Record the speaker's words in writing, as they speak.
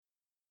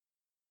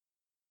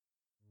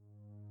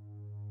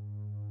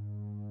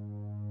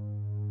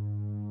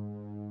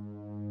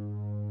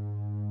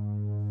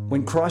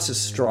When crisis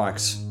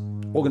strikes,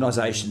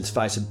 organisations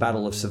face a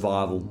battle of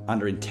survival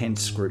under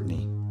intense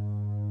scrutiny.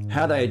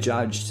 How they are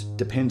judged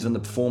depends on the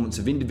performance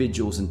of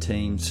individuals and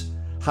teams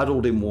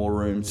huddled in war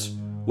rooms,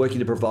 working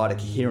to provide a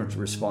coherent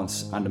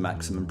response under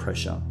maximum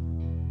pressure.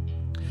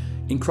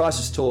 In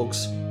Crisis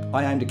Talks,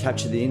 I aim to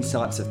capture the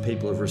insights of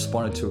people who have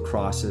responded to a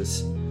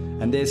crisis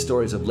and their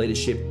stories of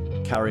leadership,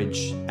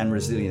 courage and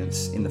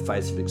resilience in the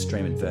face of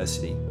extreme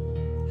adversity.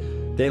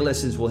 Their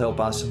lessons will help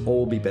us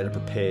all be better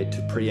prepared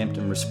to preempt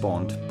and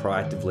respond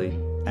proactively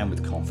and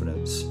with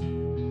confidence.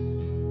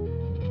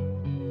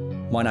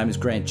 My name is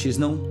Grant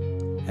Chisnell,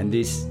 and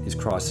this is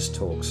Crisis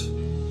Talks.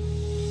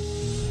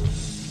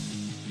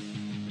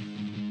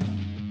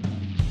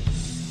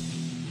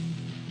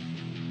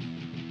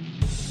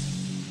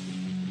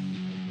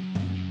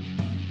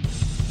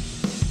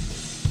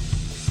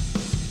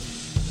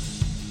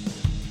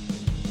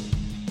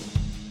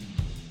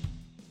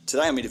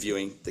 Today I'm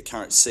interviewing the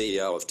current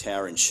CEO of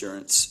Tower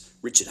Insurance,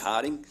 Richard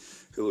Harding,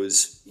 who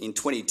was in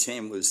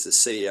 2010 was the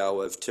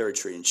CEO of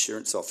Territory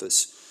Insurance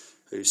Office,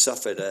 who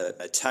suffered an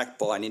attack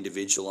by an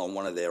individual on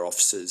one of their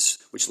offices,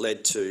 which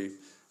led to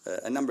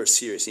a number of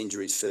serious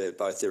injuries for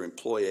both their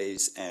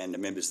employees and the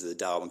members of the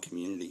Darwin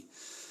community.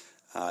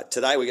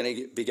 Today we're going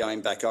to be going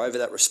back over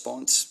that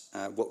response,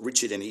 what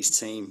Richard and his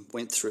team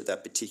went through at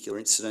that particular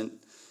incident,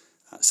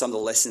 some of the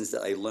lessons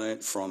that they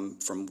learnt from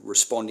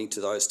responding to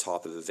those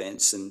type of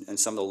events and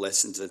some of the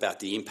lessons about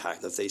the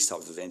impact of these type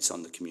of events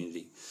on the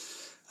community.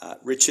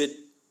 Richard,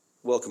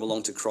 welcome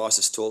along to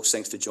Crisis Talks.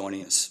 Thanks for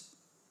joining us.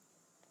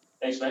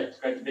 Thanks, mate. It's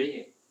great to be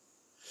here.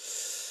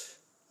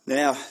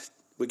 Now,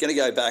 we're going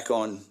to go back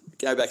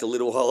a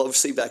little while,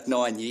 obviously back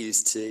 9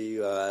 years to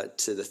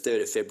the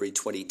 3rd of February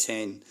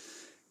 2010.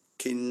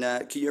 Can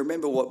you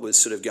remember what was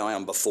sort of going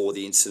on before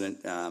the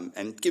incident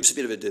and give us a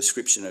bit of a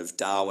description of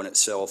Darwin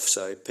itself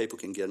so people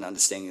can get an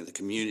understanding of the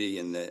community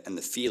and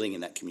the feeling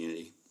in that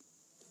community?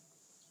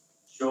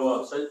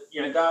 Sure. So,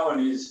 Darwin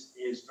is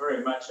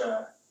very much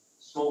a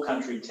small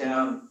country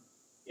town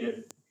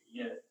in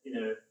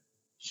a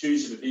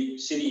shoes of a big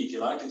city, if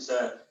you like. It's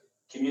a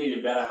community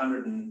of about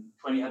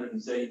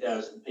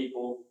 130,000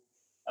 people.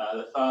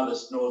 The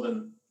farthest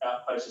northern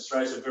outpost of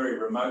Australia is very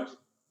remote.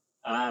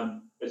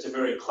 It's a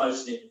very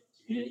close-knit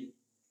community.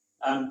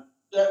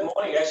 That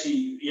morning,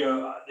 actually,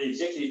 the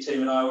executive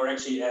team and I were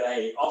actually at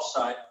a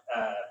off-site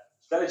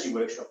strategy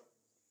workshop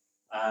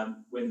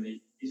when the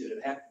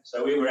incident happened.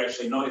 So we were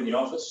actually not in the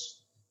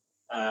office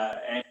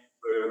and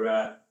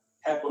were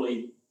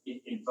happily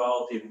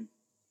involved in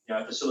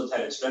a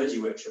facilitated strategy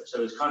workshop. So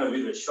it was kind of a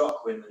bit of a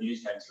shock when the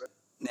news came through.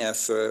 Now,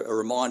 for a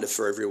reminder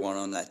for everyone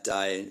on that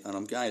day, and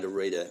I'm going to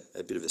read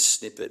a bit of a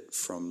snippet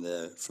from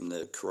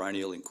the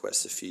coronial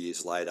inquest a few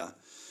years later,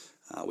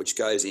 which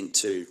goes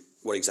into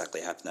what exactly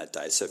happened that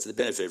day. So for the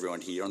benefit of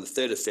everyone here, on the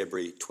 3rd of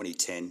February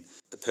 2010,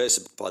 a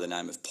person by the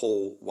name of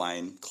Paul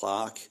Wayne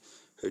Clark,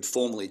 who'd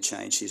formally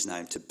changed his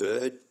name to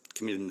Bird,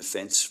 committed an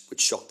offence which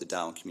shocked the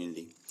Darwin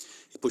community.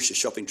 He pushed a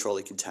shopping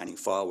trolley containing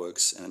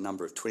fireworks and a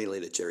number of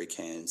 20-litre jerry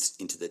cans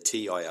into the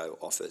TIO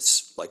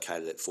office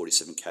located at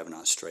 47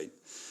 Kavanagh Street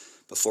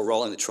before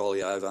rolling the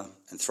trolley over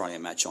and throwing a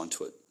match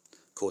onto it,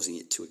 causing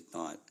it to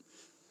ignite.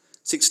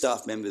 6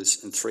 staff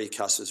members and 3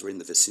 customers were in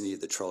the vicinity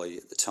of the trolley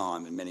at the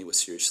time and many were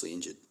seriously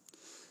injured.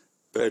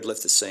 Bird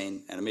left the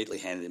scene and immediately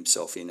handed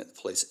himself in at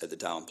the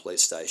Darwin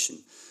police station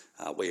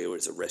where he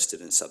was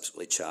arrested and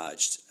subsequently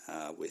charged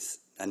with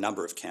a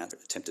number of counts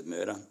of attempted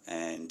murder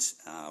and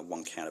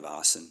 1 count of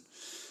arson.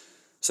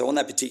 So on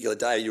that particular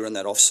day, you were on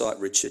that off-site,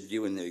 Richard,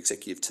 you and the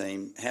executive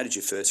team. How did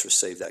you first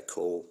receive that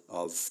call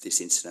of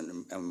this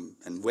incident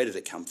and where did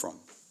it come from?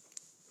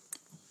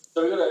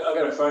 So I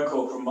got a phone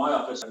call from my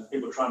office and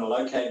people trying to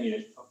locate me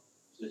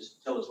to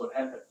tell us what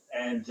happened.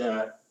 And,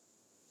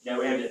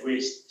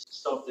 we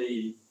stopped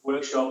the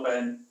workshop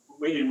and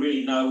we didn't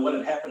really know what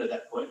had happened at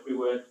that point.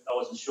 I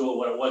wasn't sure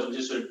what it was. It was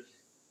just sort of,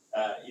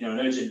 an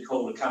urgent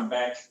call to come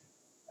back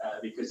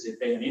because there'd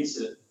been an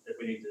incident that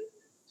we needed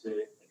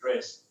to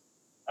address.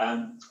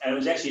 And it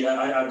was actually,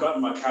 I got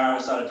in my car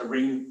and started to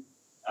ring,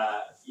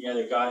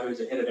 the guy who was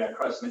the head of our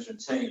crisis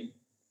management team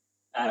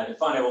to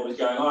find out what was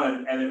going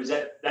on. And it was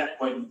at that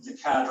point, the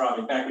car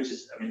driving back, which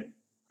is, kind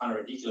of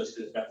ridiculous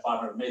because it's about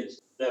 500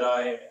 metres, that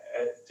I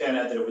found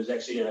out that it was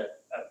actually a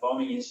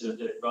bombing incident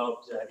that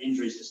involved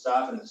injuries to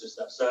staff and this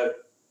stuff. So,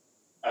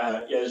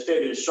 there's a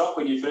fair bit of shock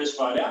when you first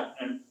find out.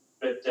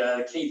 But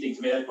the key thing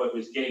for me at that point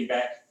was getting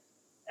back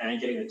and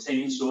getting the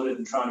team sorted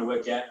and trying to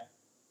work out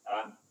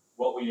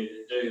what we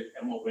needed to do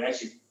and what we're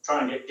actually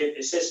trying to get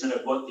assessment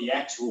of what the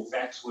actual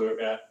facts were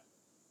about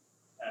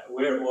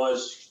where it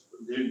was.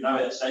 We didn't know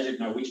at that stage, didn't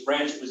know which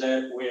branch it was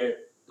at,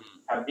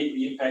 how big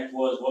the impact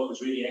was, what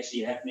was really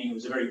actually happening. It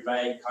was a very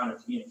vague kind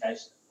of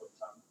communication at the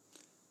time.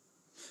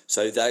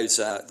 So those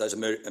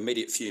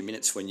immediate few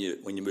minutes when you're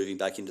moving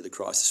back into the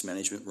crisis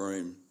management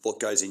room, what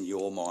goes in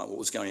your mind? What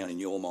was going on in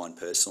your mind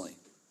personally?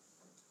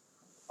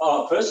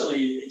 Oh,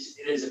 personally,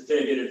 it is a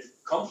fair bit of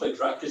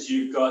conflict, right? Because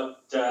you've got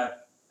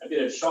a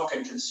bit of shock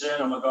and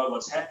concern. Oh my God,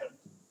 what's happened?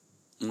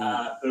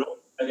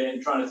 But but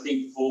then trying to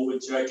think forward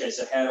to, okay,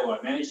 so how do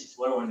I manage this?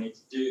 What do I need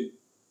to do?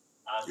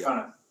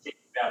 Trying to think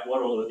about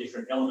what all the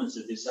different elements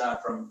of this are,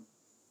 from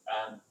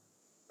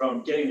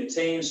getting the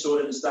team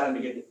sorted and starting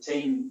to get the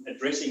team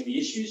addressing the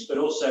issues, but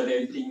also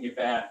then thinking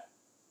about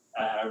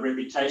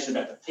reputation,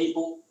 about the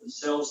people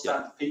themselves.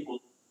 The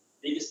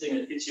biggest thing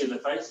that hits you in the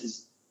face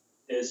is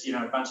there's,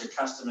 a bunch of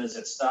customers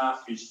and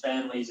staff whose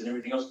families and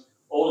everything else.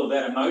 All of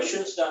that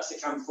emotion starts to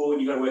come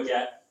forward. You've got to work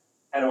out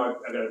I've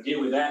got to deal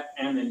with that,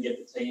 and then get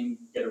the team,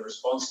 get a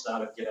response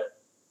started, get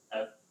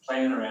a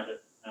plan around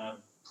it.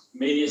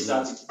 Media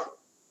starts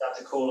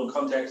to call and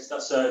contact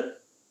stuff. So,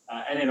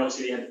 and then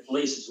obviously you had the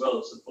police as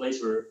well. So the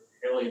police were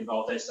heavily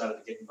involved. They started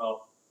to get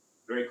involved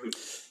very quickly.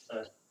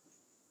 So.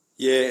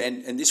 Yeah,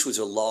 and this was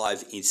a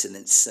live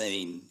incident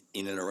scene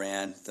in and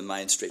around the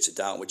main streets of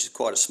Darwin, which is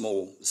quite a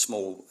small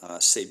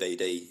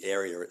CBD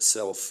area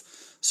itself.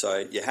 So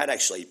you had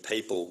actually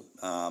people,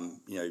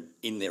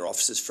 in their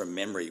offices from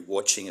memory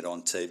watching it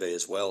on TV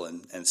as well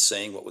and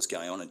seeing what was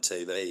going on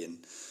TV. And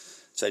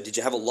so did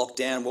you have a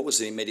lockdown? What was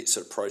the immediate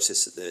sort of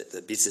process that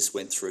the business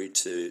went through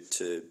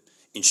to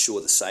ensure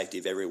the safety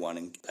of everyone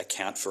and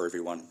account for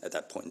everyone at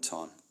that point in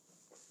time?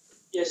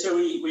 Yeah, so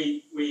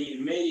we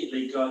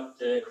immediately got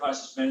the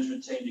crisis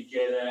management team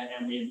together,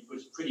 and it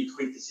was a pretty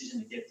quick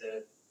decision to get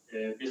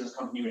the business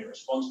continuity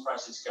response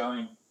process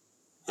going.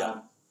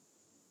 Yeah.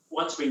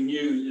 Once we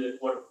knew that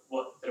what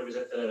it was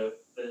at the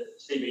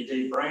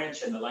CBD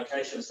branch and the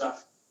location and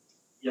stuff,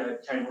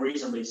 it came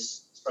reasonably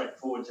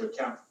straightforward to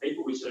account for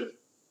people. We sort of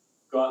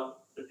got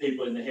the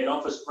people in the head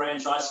office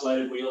branch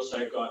isolated. We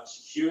also got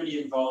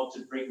security involved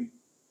to bring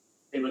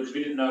people, because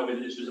we didn't know whether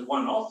this was a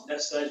one-off. At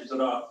that stage, we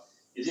thought,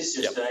 is this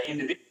just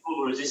individual,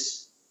 or is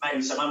this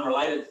maybe some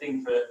unrelated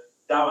thing? For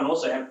Darwin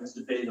also happens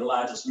to be the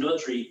largest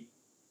military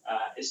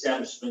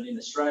establishment in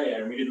Australia,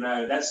 and we didn't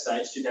know at that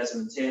stage,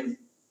 2010,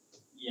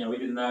 we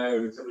didn't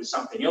know if it was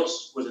something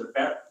else. Was it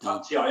about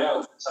TIO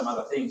or some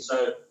other thing?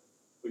 So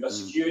we got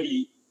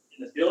security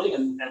in the building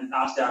and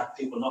asked our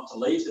people not to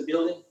leave the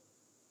building.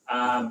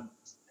 The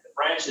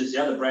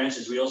other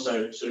branches, we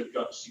also sort of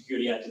got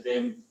security out to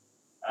them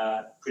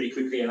pretty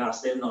quickly and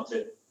asked them not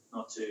to.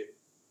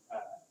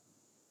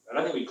 I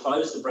don't think we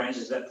closed the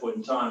branches at that point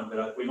in time,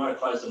 but we might have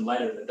closed them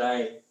later in the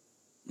day.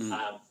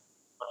 Once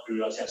we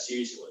realised how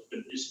serious it was.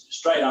 But just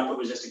straight up, it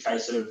was just a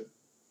case of,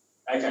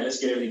 okay, let's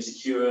get everything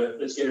secure,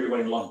 let's get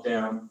everyone in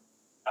lockdown,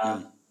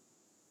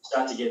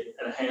 start to get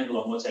a handle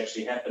on what's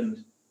actually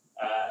happened,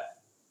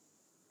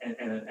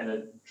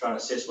 and try and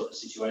assess what the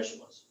situation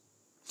was.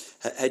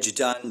 Had you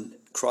done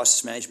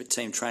crisis management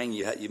team training?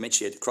 You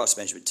mentioned you had the crisis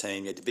management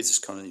team, you had the business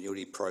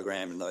continuity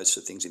program and those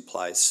sort of things in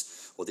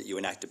place, or that you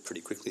enacted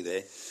pretty quickly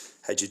there.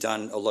 Had you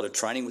done a lot of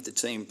training with the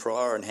team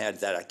prior, and how did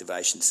that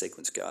activation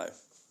sequence go?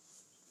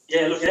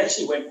 Yeah, look, it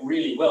actually went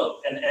really well.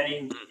 And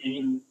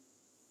in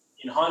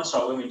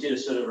hindsight, when we did a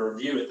sort of a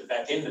review at the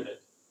back end of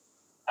it,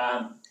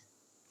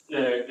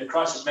 the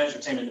crisis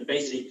management team and the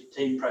BC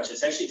team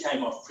process actually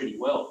came off pretty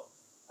well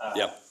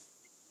in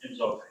terms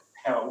of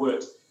how it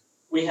worked.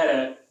 We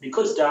had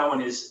because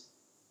Darwin is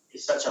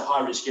such a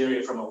high-risk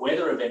area from a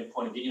weather event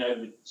point of view,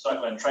 with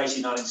Cyclone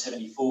Tracy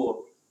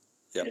 1974,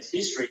 its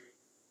history,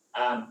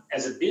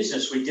 as a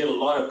business, we did a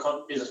lot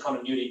of business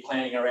continuity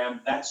planning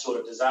around that sort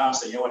of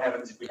disaster. What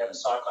happens if we have a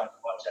cyclone that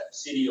wipes out the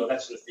city or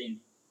that sort of thing.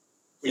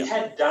 We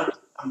had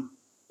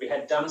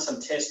done some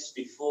tests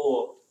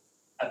before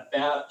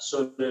about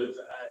sort of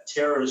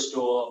terrorist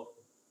or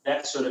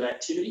that sort of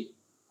activity.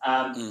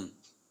 And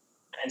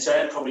so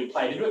that probably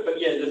played into it. But,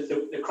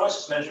 the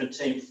crisis management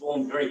team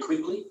formed very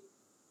quickly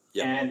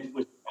and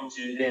was able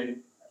to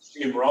then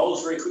assume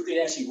roles very quickly.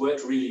 It actually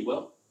worked really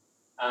well.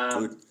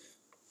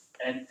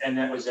 And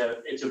that was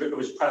it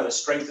was part of the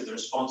strength of the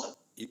response.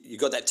 You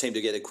got that team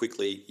together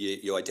quickly.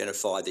 You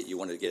identified that you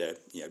wanted to get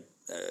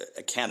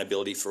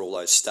accountability for all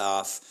those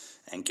staff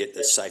and get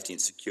the safety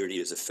and security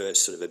as a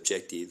first sort of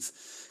objective.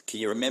 Can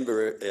you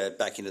remember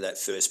back into that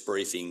first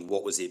briefing,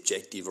 what was the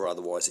objective or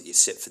otherwise that you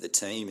set for the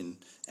team,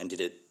 and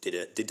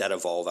did that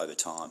evolve over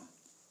time?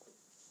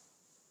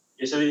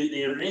 Yeah, so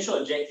the initial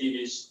objective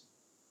is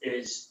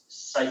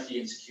safety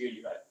and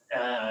security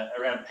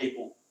around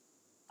people.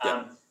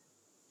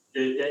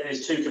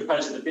 There's two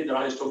components of the bit that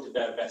I just talked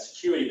about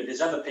security, but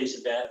there's other piece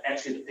about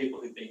actually the people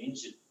who've been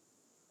injured.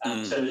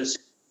 So there's a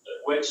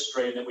work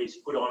stream that we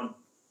put on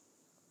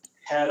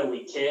how do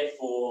we care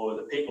for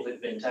the people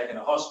who've been taken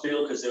to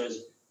hospital, because there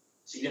was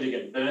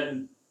significant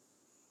burn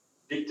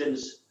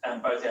victims,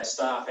 both our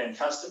staff and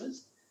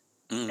customers,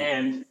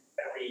 and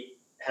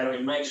how do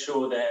we make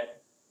sure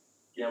that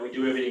we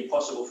do everything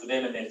possible for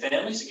them and their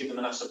families to give them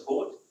enough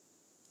support,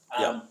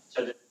 so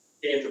that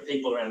care for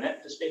people around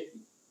that perspective.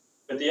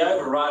 But the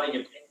overriding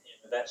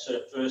objective of that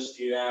sort of first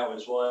few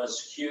hours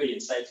was security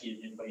and safety of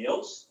everybody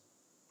else.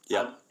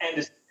 And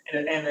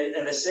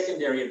the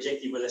secondary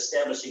objective was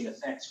establishing the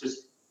facts,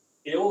 because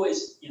it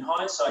always, in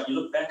hindsight, you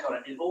look back on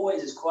it, it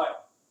always is quite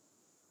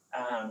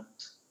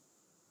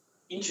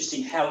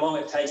interesting how long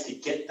it takes to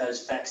get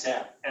those facts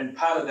out. And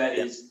part of that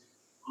is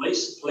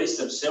police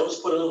themselves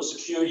put a little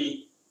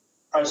security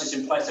process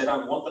in place. They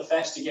don't want the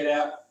facts to get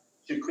out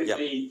too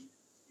quickly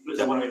because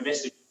they want to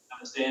investigate,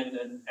 understand,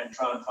 and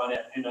try and find out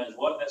who knows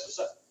what, that sort of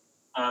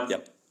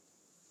stuff.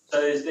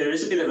 So there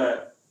is a bit of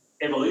a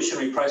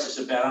evolutionary process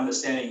about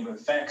understanding the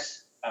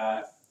facts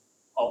of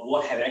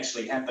what had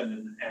actually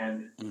happened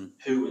and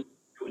who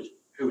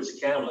was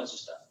accountable, that sort of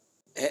stuff.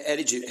 How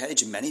did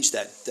you manage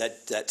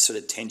that sort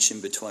of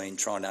tension between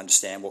trying to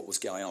understand what was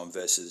going on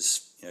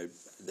versus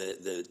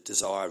the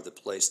desire of the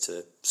police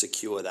to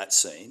secure that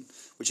scene,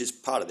 which is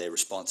part of their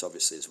response,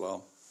 obviously, as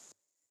well?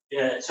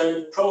 Yeah,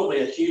 so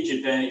probably a huge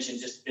advantage in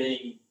just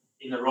being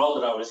in the role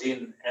that I was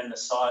in and the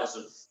size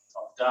of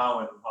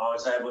Darwin. I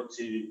was able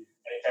to, in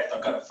fact, I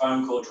got a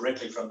phone call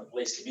directly from the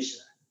police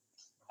commissioner.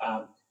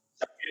 And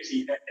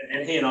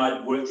he and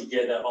I worked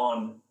together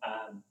on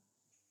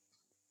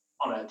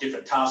a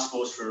different task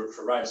force for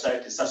road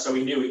safety stuff, so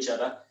we knew each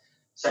other.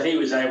 So he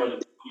was able to tell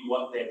me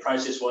what their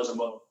process was and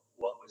what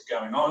was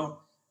going on,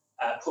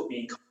 put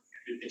me in contact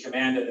with the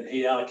commander that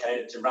he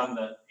allocated to run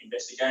the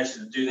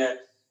investigation and do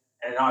that.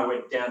 And I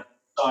went down to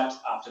the site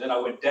after that. I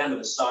went down to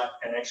the site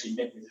and actually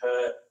met with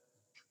her.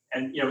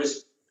 And, it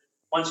was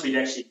once we'd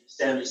actually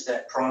established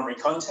that primary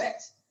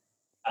contact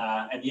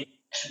and the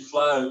information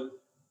flow,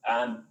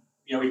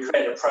 we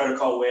created a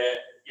protocol where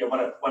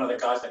one of the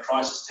guys in the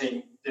crisis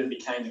team then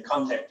became the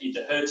contact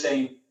into her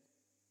team,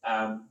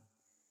 and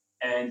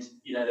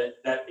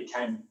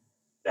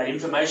that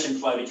information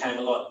flow became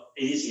a lot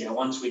easier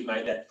once we'd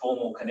made that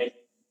formal connection.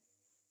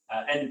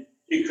 And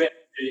due credit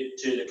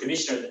to the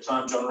commissioner at the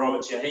time, John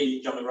McRoberts,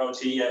 he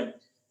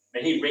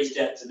reached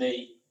out to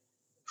me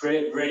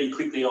really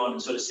quickly on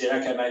and sort of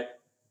said, "Okay, mate,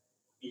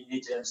 you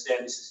need to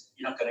understand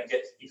you're not going to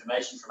get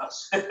information from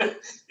us, but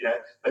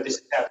this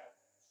is how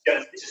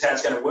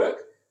it's going to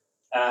work.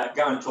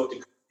 Go and talk to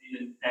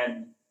Christine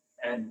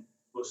and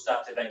we'll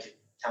start to make it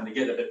come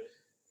together." But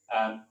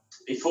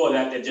before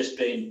that, there'd just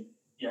been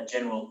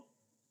general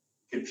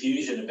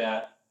confusion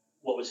about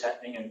what was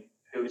happening and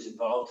who was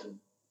involved and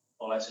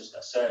all that sort of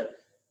stuff. So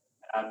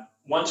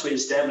once we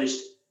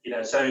established,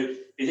 so if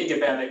you think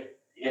about it,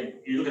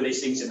 again, you look at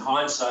these things in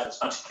hindsight,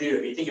 it's much clearer.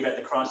 If you think about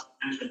the crisis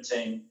management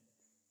team,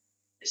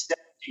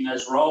 establishing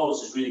those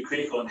roles is really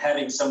critical, and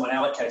having someone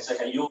allocate,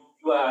 okay, you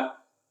are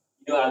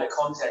the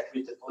contact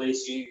with the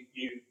police. You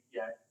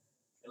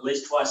at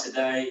least twice a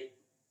day,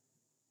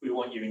 we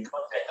want you in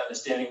contact,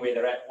 understanding where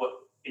they're at, what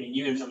any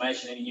new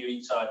information, any new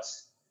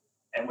insights,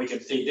 and we can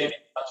feed them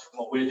insights from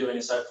what we're doing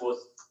and so forth,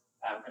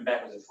 and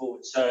backwards and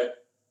forwards. So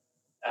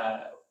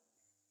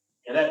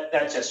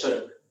that just sort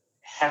of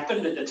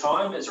happened at the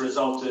time as a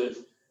result of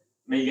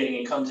me getting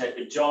in contact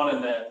with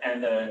John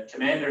and the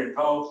commander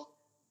involved.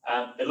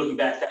 But looking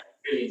back, that's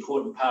a really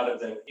important part of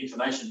the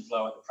information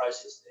flow and the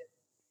process there.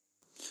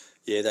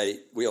 Yeah,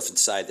 we often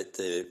say that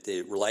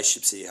the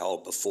relationships that you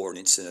hold before an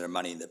incident are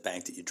money in the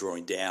bank that you're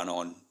drawing down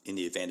on in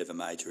the event of a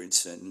major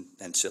incident,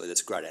 and certainly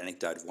that's a great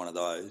anecdote of one of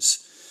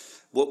those.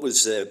 What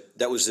was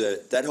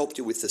that helped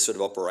you with the sort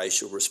of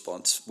operational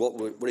response?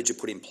 What did you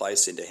put in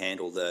place then to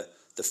handle the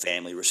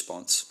family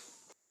response?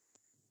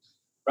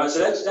 Right, so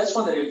that's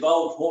one that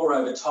evolved more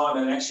over time,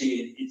 and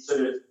actually it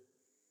sort of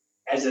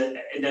at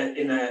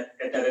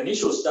that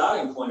initial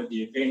starting point of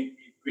the event,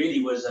 it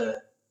really was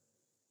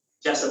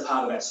just a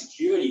part of that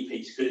security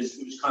piece, because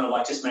it was kind of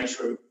like just make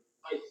sure.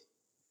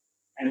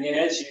 And then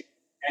as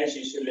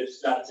you sort of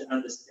start to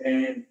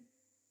understand,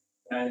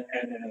 and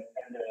the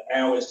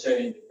hours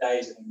turn into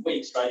days and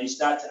weeks, right? You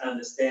start to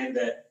understand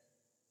that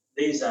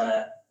these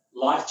are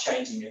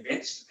life-changing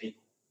events for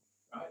people,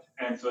 right?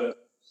 And for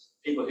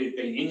people who've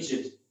been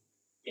injured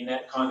in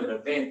that kind of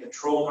event, the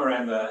trauma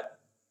and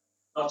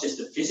not just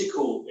the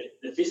physical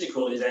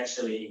is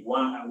actually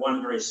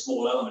one very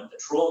small element. The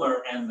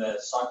trauma and the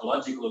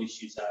psychological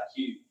issues are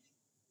huge.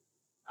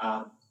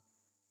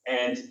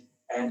 And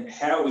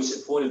how we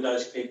supported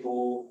those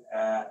people,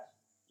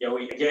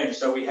 we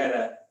had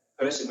a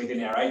person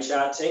within our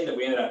HR team that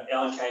we ended up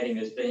allocating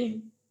as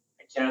being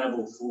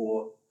accountable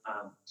for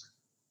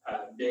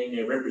being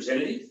their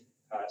representative.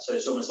 So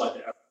it's almost like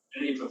a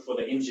representative for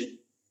the injured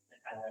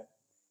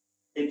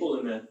people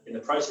in the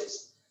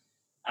process.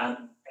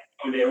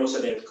 They're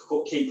also their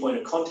key point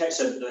of contact,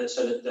 so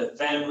that the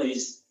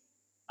families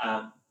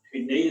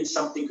who needed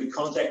something could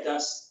contact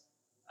us.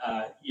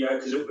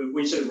 Because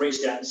we sort of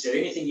reached out and said,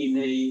 anything you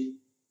need,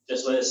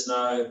 just let us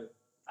know.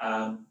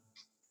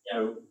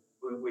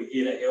 We're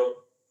here to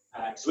help.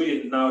 Because we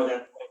didn't know at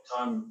that point in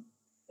time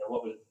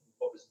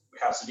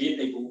how severe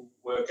people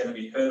were going to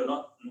be hurt or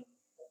not.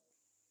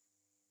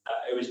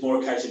 It was more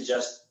a case of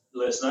just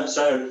let us know.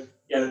 So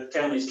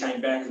families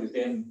came back with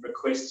then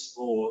requests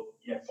for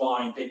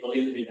flying people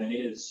in who they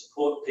needed to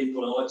support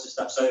people and all that sort of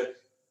stuff. So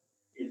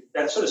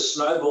that sort of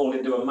snowballed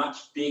into a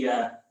much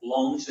bigger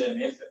long-term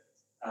effort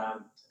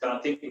than I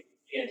think we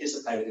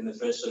anticipated in the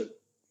first sort of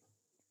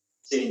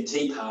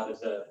CNT part of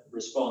the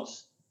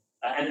response.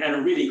 And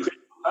a really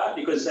critical part,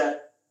 because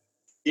that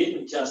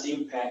didn't just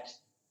impact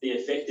the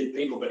affected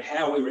people, but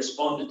how we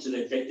responded to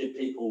the affected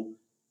people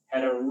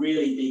had a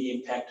really big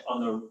impact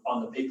on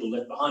the people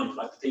left behind,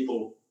 like the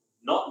people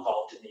not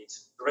involved in the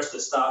incident, the rest of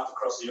the staff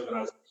across the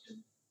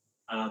organisation,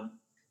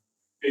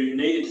 who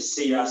needed to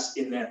see us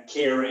in that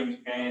caring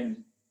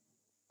and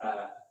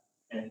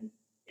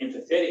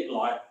empathetic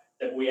light,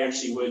 that we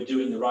actually were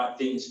doing the right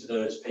things for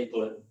those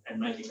people and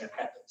making that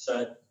happen.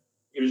 So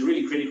it was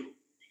really critical.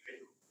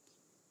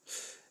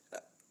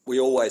 We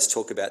always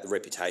talk about the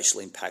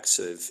reputational impacts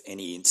of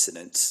any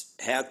incidents.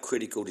 How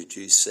critical did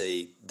you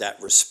see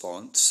that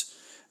response,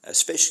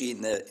 especially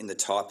in the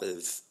type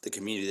of the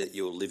community that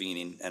you're living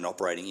in and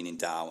operating in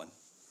Darwin?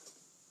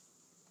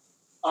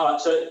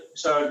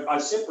 So I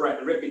separate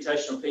the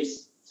reputational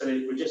piece. So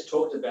we just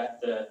talked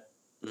about the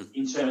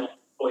internal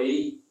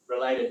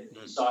employee-related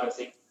side of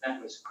things.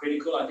 That was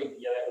critical. I think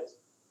that was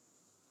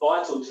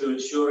vital to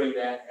ensuring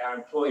that our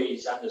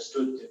employees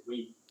understood that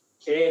we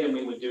cared and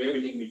we would do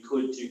everything we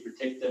could to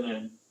protect them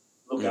and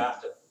look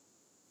after them.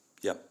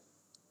 Yep.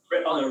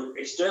 On the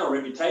external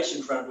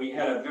reputation front, we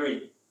had a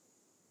very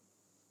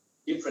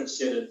different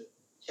set of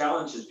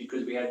challenges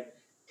because we had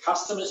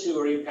customers who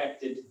were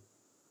impacted,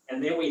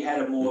 and then we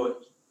had a more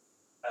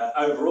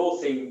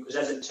overall thing, because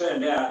as it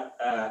turned out,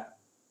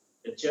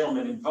 the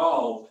gentleman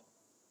involved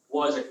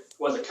was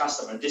a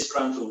customer, a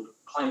disgruntled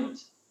claimant.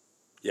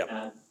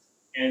 Yep.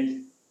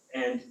 And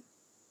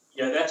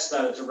that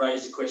started to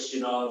raise the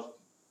question of,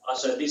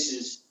 so this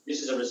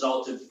is a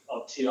result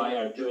of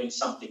TIO doing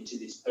something to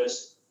this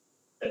person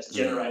that's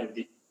generated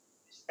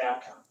this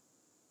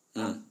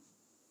outcome.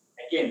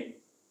 Again,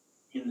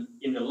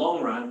 in the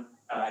long run,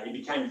 it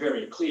became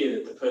very clear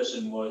that the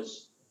person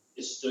was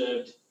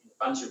disturbed in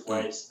a bunch of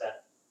ways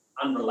that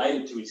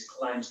unrelated to his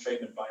claims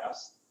treatment by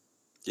us.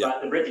 Yep.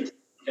 But the reputation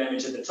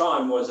damage at the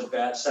time was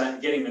about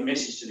getting the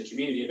message to the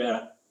community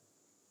about,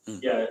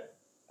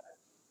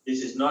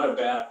 this is not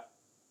about,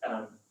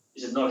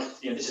 this is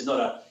not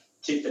a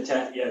tit for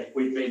tat.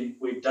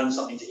 We've done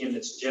something to him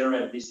that's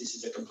generated this. This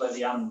is a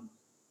completely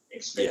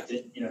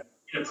unexpected,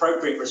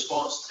 inappropriate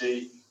response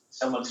to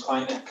someone's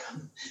claim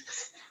outcome,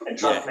 and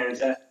trying to manage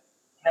that.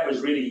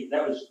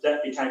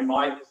 That became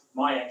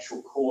my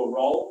actual core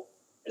role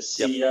as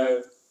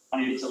CEO.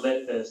 I needed to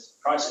let the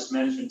crisis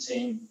management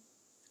team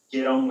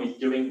get on with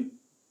doing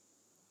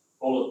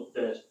all of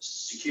the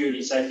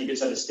security, safety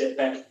bits, to step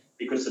back,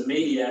 because the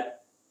media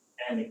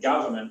and the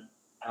government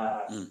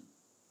became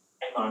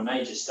our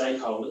major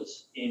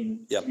stakeholders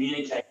in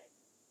communicating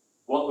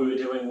what we were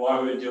doing, why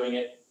we were doing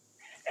it,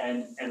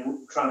 and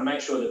trying to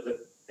make sure that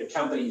the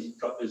company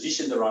got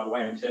positioned the right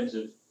way in terms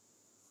of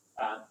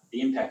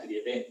the impact of the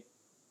event.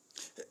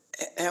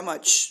 How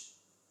much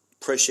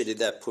pressure did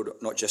that put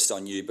not just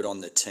on you but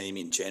on the team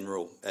in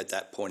general at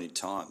that point in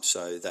time?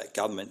 So that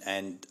government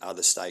and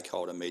other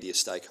media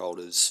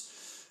stakeholders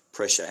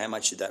pressure, how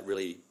much did that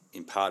really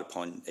impart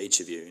upon each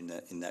of you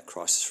in that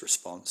crisis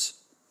response?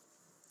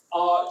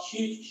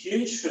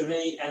 Huge for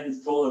me and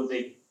for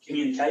the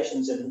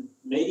communications and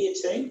media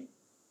team.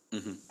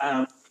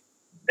 And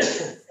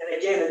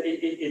again,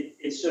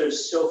 it's sort of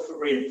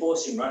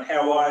self-reinforcing, right?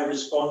 How I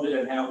responded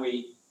and how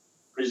we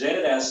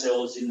presented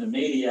ourselves in the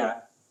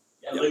media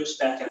loops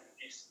back at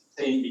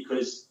the team,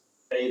 because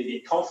they either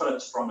get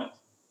confidence from it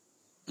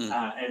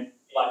and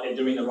like they're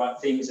doing the right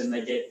things, and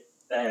they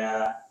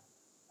are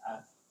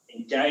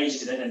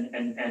engaged in it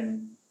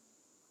and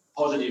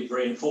positive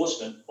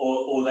reinforcement,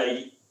 or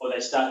they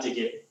start to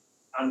get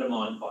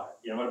undermined by it.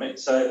 You know what I mean?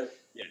 So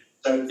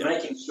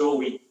making sure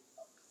we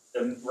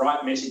the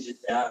right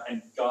messages out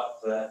and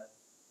got the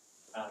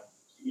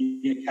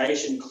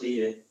communication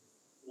clear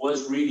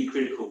was really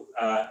critical.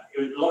 It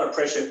was a lot of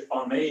pressure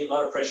on me, a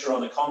lot of pressure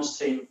on the comms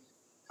team,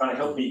 trying to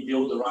help me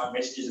build the right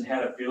messages and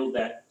how to build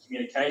that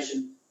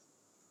communication.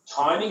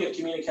 Timing of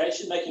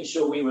communication, making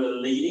sure we were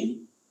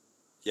leading,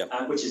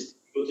 which is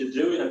difficult to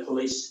do in a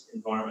police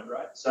environment,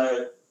 right?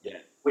 So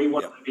we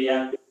wanted to be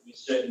out with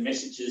certain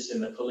messages,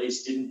 and the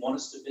police didn't want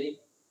us to be.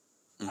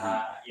 They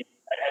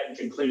hadn't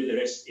concluded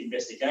their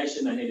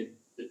investigation; they needed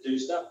to do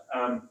stuff,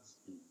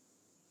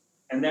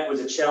 and that was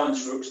a challenge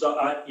for.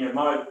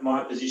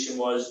 My position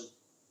was,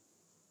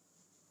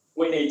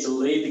 we need to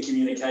lead the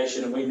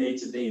communication, and we need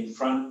to be in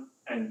front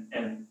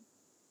and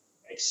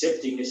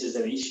accepting this as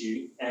an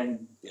issue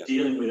and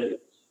dealing with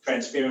it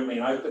transparently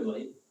and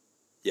openly,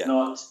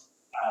 not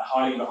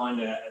hiding behind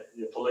the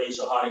police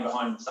or hiding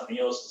behind something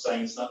else and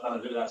saying it's not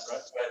nothing to do with us,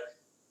 right? So,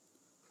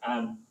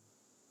 and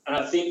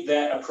I think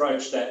that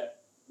approach, that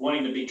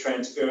wanting to be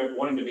transparent,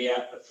 wanting to be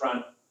out the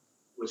front,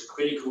 was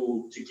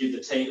critical to give the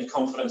team the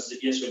confidence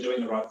that, yes, we're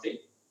doing the right thing.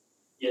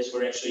 Yes,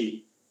 we're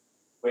actually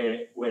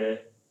we're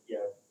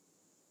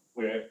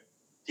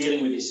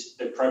dealing with this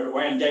the appropriate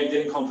way, and gave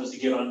them confidence to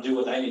get on and do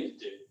what they need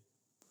to do.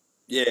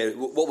 Yeah,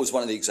 what was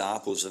one of the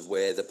examples of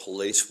where the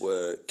police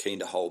were keen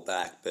to hold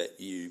back, but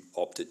you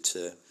opted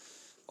to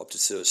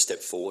sort of step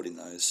forward in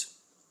those?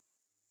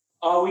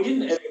 Oh, we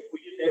didn't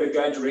ever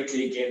go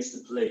directly against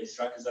the police,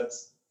 right? Because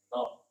that's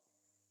not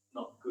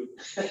good.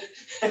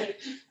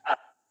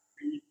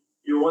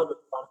 You want the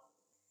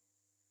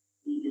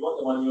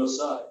one on your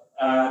side.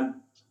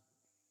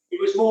 It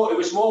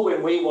was more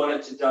when we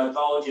wanted to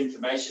divulge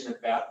information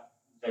about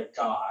the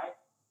guy,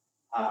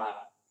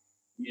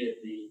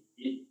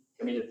 he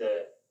committed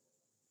the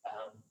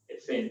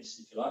offence,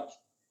 if you like,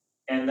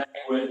 and they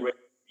weren't ready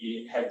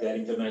to have that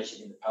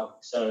information in the public.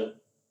 So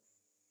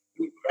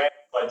we were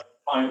able to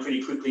find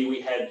pretty quickly.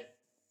 We had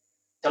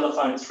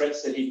telephone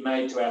threats that he'd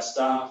made to our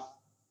staff,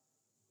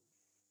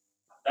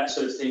 that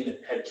sort of thing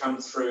that had come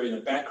through in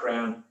the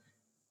background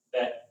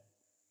that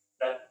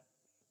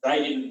they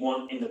didn't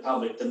want in the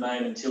public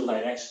domain until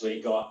they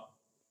actually got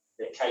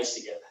their case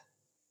together,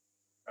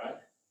 right?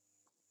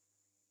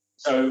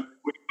 So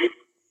we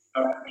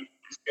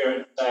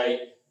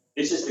say,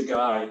 this is the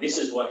guy, this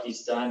is what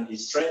he's done,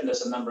 he's threatened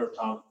us a number of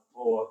times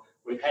before,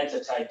 we've had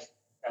to take,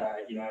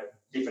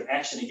 different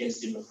action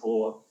against him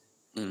before.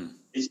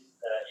 This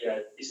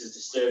is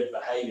disturbed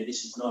behaviour,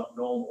 this is not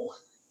normal.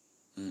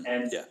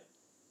 And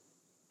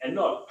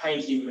not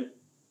paint him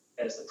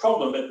as the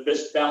problem, but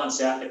just balance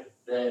out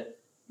the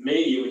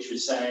media, which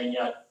was saying,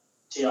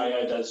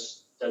 TIO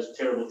does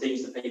terrible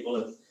things to people,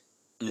 and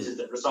this is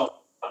the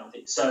result kind of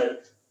thing. So,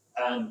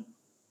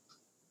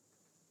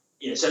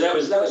 so that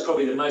was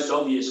probably the most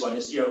obvious one.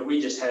 Is we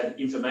just had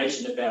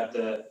information about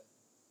the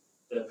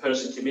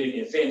person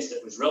committing the offence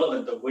that was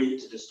relevant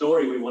to the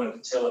story we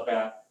wanted to tell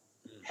about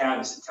how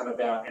this had come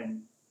about,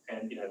 and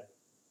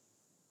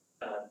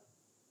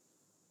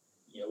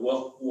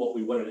what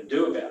we wanted to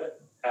do about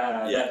it.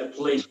 That the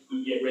police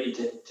would get ready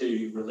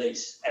to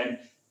release, and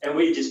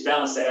we just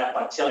balanced that out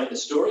by telling the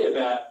story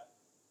about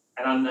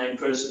an unnamed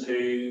person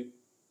who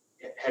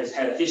has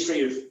had a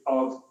history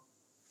of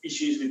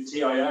issues with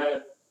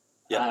TIO.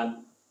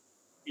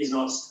 He's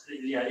not,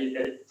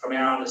 from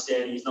our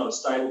understanding, he's not a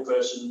stable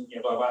person,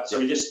 blah, blah. So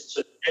we just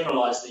sort of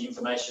generalised the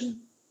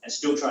information and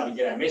still trying to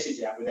get our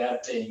message out without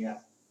it being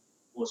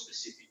more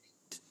specific.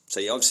 So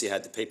you obviously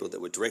had the people that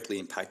were directly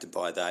impacted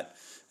by that,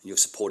 and you're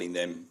supporting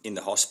them in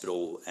the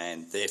hospital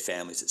and their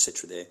families,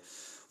 etc. there.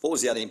 What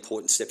was the other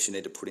important steps you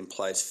need to put in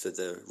place for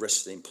the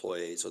rest of the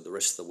employees or the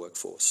rest of the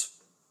workforce?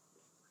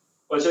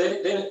 Well,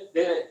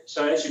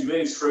 so as you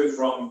move through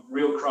from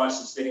real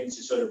crisis then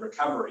into sort of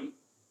recovery,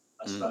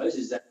 I suppose,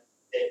 is that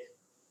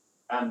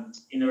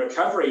in the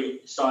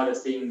recovery side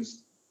of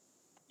things,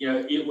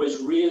 it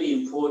was really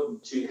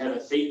important to have a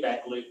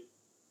feedback loop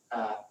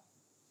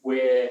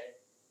where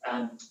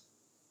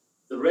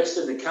the rest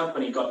of the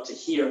company got to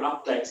hear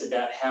updates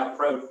about how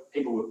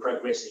people were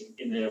progressing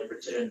in their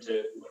return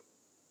to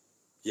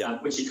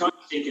work. Which you kind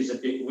of think is a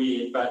bit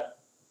weird, but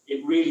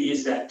it really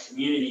is that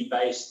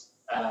community-based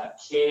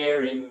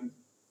care in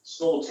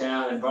small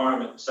town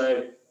environment.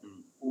 So,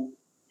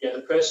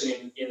 the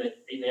person in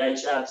the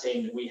HR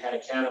team that we had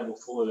accountable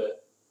for the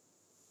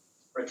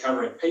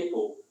recovering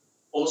people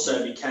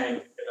also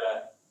became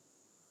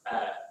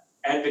an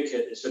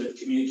advocate that sort of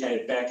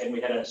communicated back, and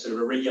we had a sort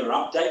of a regular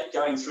update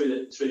going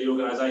through the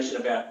organisation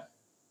about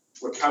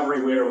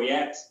recovery. Where are we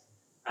at?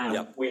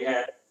 We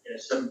had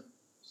some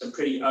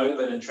pretty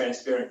open and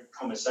transparent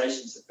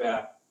conversations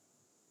about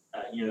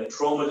the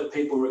trauma that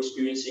people were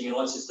experiencing and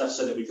lots of stuff,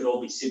 so that we could all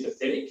be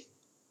sympathetic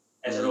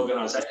as an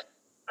organisation.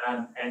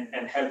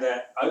 And have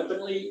that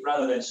openly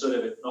rather than sort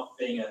of it not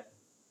being a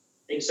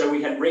thing. So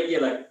we had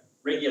regular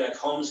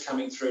comms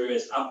coming through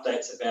as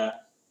updates about,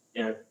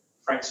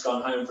 Frank's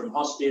gone home from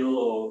hospital,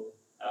 or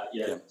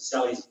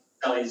Sally's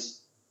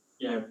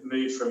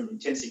moved from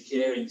intensive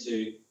care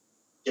into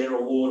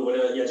general ward, or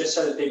whatever. Just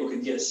so that people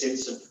can get a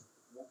sense of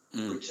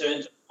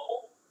return to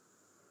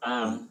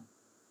normal.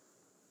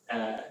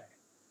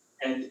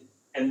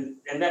 And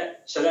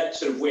that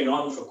sort of went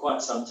on for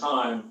quite some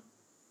time.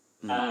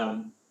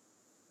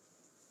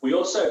 We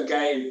also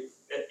gave,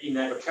 in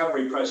that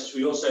recovery process,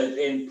 we also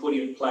then put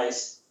in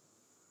place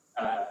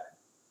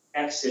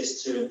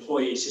access to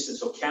employee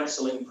assistance or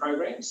counselling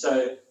programs.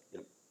 So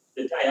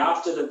the day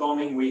after the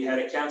bombing, we had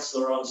a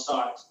counsellor on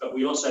site, but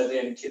we also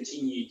then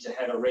continued to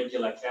have a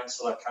regular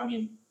counsellor come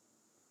in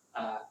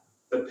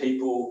for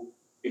people,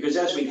 because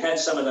as we had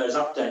some of those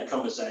update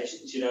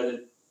conversations,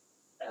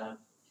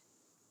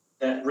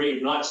 that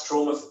reignites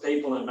trauma for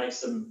people and makes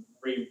them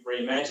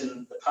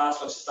reimagine the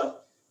past, lots of stuff.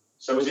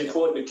 So it was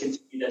important to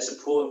continue that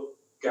support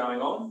going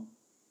on.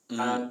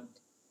 But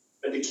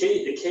the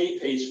key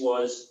piece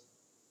was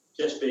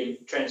just being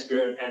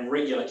transparent and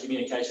regular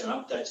communication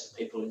and updates to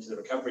people into the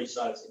recovery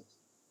side of things.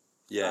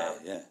 I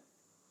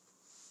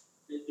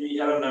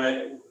don't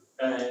know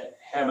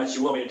how much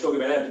you want me to talk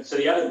about that. But so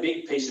the other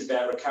big piece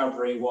about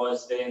recovery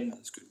was then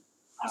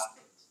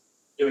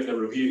doing a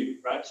review,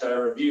 right? So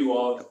a review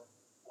of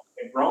what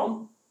went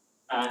wrong,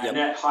 and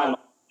that highlighted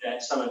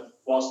that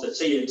whilst the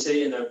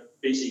CMT and the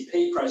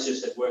BCP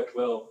process had worked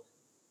well,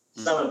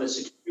 some of the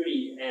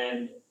security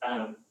and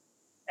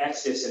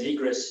access and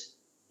egress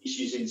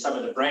issues in some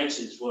of the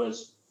branches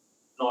was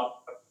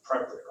not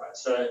appropriate, right?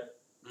 So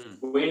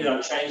we ended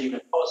up changing the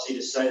policy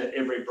to say that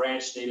every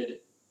branch needed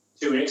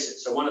 2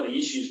 exits. So one of the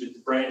issues with the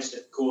branch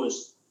that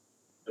caused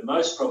the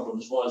most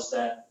problems was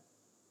that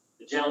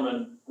the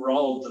gentleman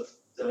rolled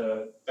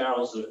the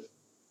barrels of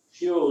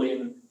fuel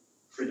in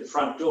through the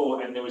front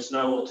door, and there was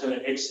no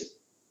alternate exit.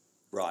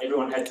 Right.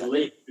 Everyone had to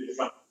leave through the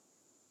front.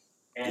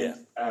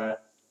 And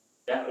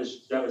that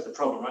was the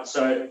problem, right?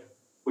 So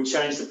we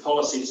changed the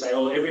policy to say,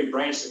 every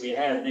branch that we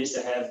have needs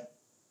to have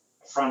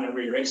front and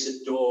rear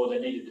exit door. There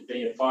needed to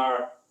be a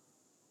fire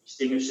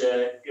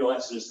extinguisher, all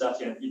that sort of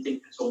stuff. You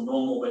think it's all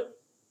normal, but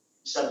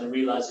you suddenly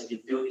realise if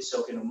you've built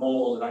yourself in a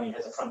mall that only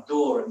has a front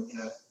door and,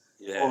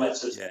 all that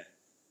sort of stuff.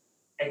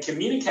 And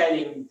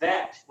communicating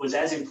that was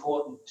as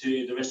important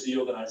to the rest of the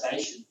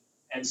organisation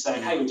and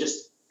saying, hey, we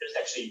just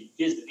actually,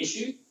 here's the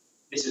issue.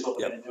 This is what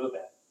we're going to do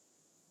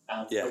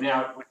about it. We're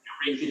now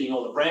refitting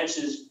all the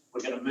branches.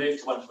 We're going to move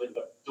to ones with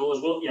doors.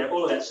 Well,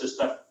 all of that sort of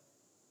stuff.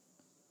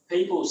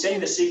 People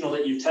sending the signal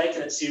that you've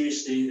taken it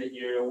seriously, that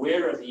you're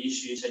aware of the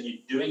issues and you're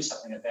doing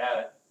something about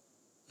it.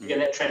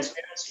 That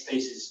transparency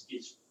piece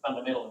is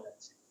fundamental in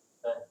that sense.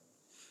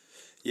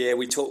 Yeah,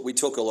 we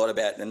talk a lot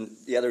about, and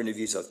the other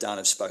interviews I've done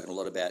have spoken a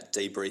lot about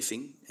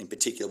debriefing, in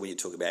particular when you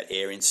talk about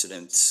air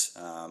incidents.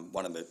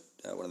 One of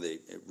the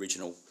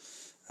original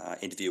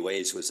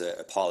interviewees was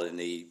a pilot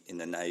in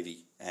the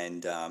Navy,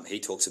 and he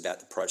talks about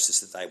the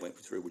process that they went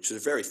through, which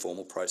was a very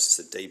formal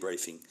process of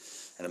debriefing,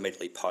 and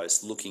immediately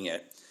post looking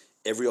at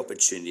every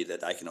opportunity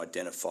that they can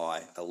identify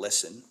a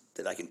lesson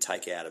that they can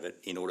take out of it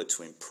in order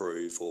to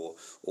improve or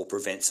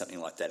prevent something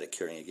like that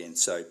occurring again.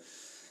 So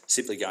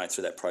simply going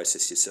through that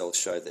process yourself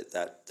showed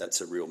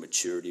that's a real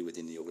maturity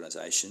within the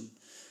organisation.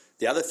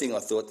 The other thing I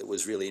thought that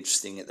was really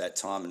interesting at that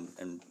time,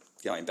 and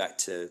going back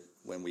to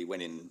when we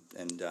went in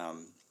and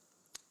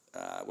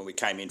when we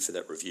came in for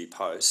that review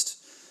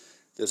post,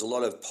 there's a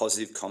lot of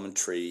positive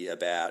commentary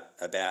about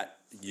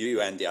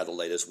you and the other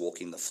leaders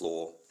walking the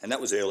floor, and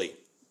that was early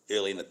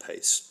in the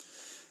piece.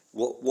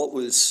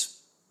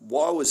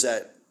 Why was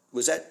that?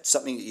 Was that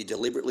something that you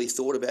deliberately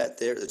thought about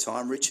there at the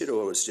time, Richard,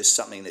 or was it just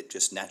something that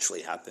just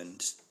naturally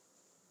happened?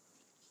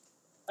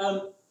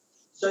 So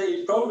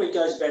it probably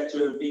goes back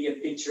to a bigger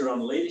picture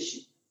on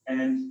leadership,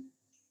 and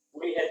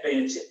we had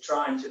been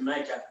trying to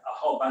make a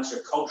whole bunch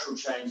of cultural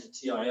change at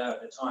TIO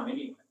at the time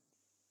anyway,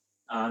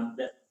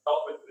 that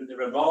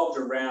revolved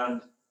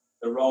around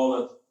the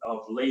role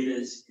of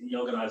leaders in the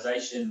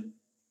organisation,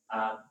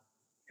 a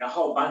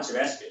whole bunch of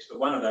aspects, but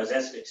one of those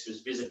aspects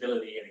was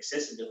visibility and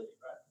accessibility,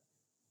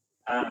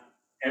 right?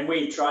 And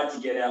we tried to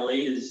get our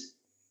leaders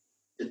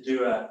to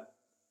do a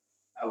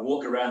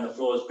walk around the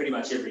floors pretty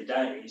much every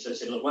day. So I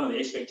said, look, one of the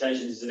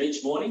expectations is that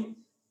each morning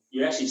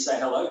you actually say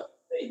hello.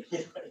 You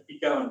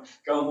go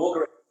and walk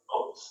around the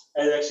floor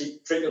and actually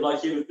treat them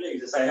like human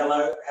beings and say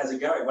hello, how's it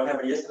going? What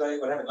happened yesterday?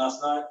 What happened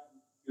last night?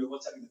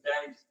 What's happening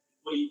today?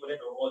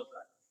 Whatever it was,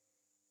 right?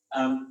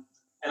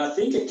 And I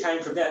think it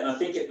came from that, and I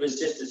think it was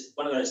just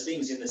one of those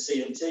things in the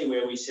CMT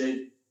where we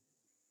said,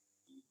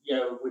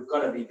 we've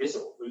got to be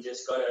visible. We've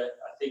just got to,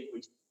 I think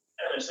we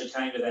honestly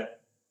came to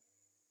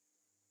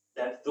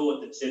that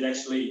thought that said,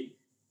 actually,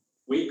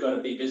 we've got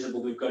to be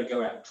visible. We've got to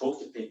go out and talk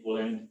to people.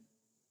 And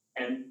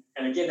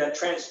again, that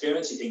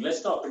transparency thing,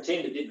 let's not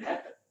pretend it didn't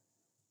happen.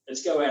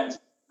 Let's go out and say,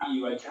 are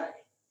you okay?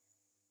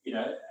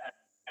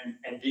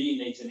 And do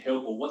you need some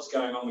help, or what's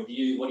going on with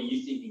you? What are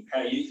you thinking?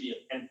 How do you feel?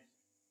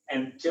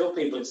 And tell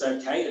people it's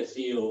okay to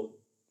feel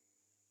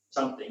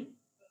something,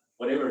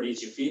 whatever it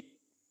is you feel,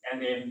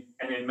 and then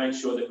make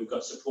sure that we've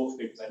got support for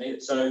people if they need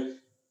it. So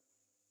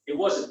it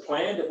wasn't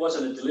planned, it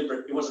wasn't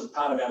it wasn't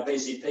part of our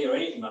BCP or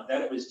anything like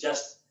that. It was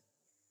just,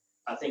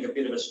 I think, a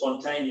bit of a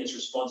spontaneous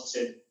response that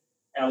said,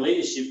 our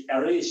leadership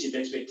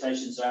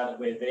expectations are that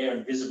we're there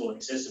and visible and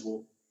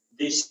accessible.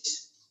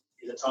 This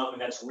is a time when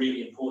that's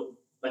really important.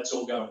 Let's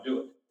all go and do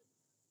it.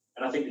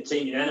 And I think the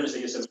team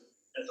unanimously said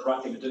that's the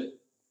right thing to do.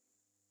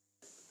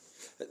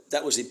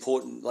 That was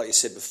important, like you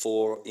said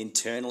before,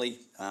 internally,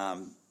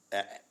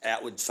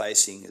 outward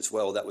facing as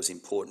well. That was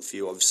important for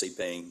you, obviously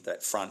being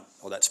that front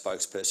or that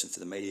spokesperson for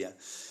the media.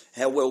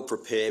 How well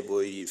prepared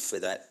were you for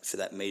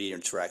that media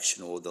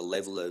interaction, or the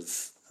level of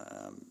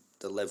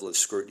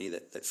scrutiny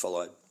that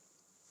followed?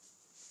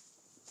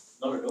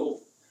 Not at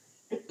all.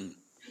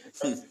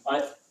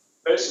 I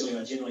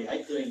generally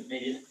hate doing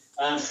media.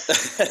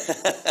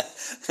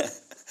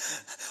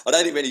 I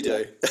don't think many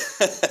do.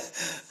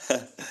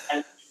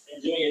 and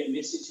doing it in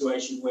this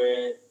situation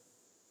where,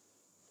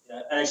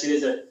 actually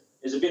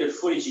there's a bit of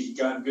footage you can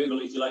go and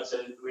Google if you like,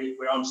 so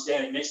where I'm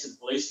standing next to the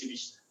police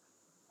commissioner,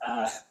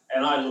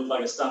 and I look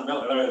like a stunned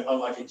melon. I'm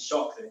like in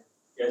shock there.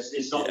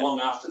 It's not long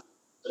after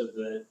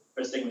the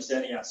first thing we're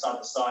standing outside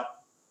the site,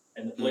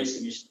 and the police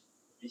commissioner,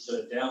 he sort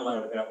of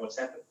downloaded about what's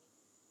happened.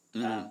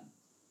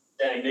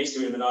 Standing next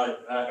to him, and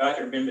I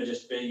can remember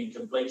just being in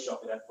complete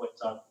shock at that point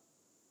in time.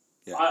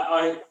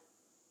 Yeah.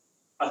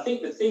 I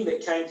think the thing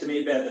that came to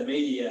me about the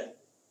media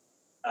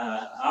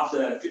after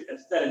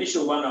that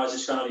initial one, I was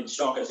just kind of in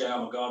shock. I was going,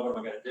 oh my God, what am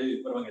I going to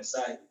do? What am I going to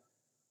say?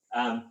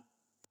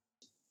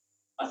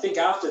 I think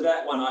after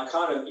that one, I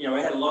kind of,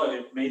 I had a lot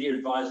of media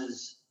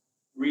advisors,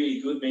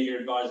 really good media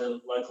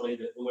advisors locally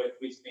that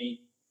worked with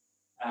me.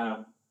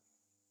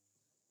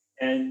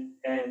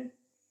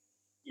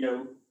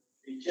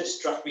 It just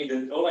struck me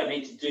that all I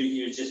need to do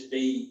here is just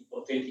be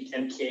authentic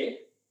and care.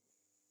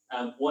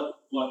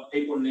 What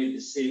people needed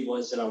to see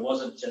was that I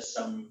wasn't just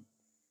some,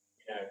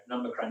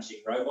 number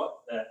crunching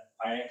robot, that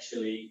I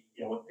actually,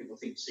 what people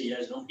think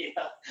CEOs normally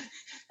are,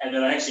 and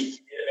that I actually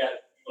cared about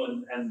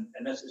people and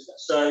that sort of stuff.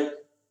 So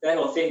that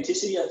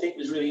authenticity, I think,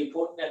 was really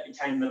important. That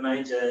became the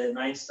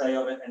mainstay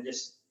of it, and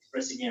just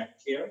expressing our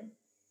caring.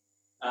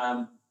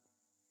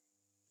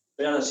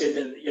 But as I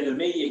said, the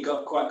media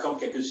got quite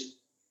complicated because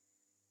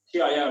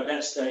TIO at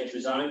that stage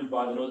was owned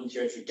by the Northern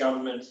Territory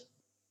government.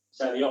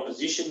 So the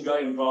opposition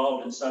got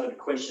involved and started a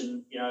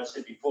question. I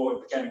said before,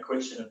 it became a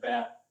question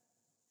about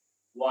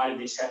why did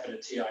this happen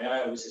at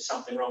TIO? Was there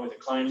something wrong with the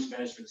claims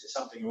management? Is there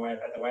something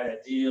about the way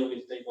they deal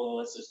with people, all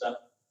that sort of stuff?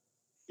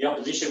 The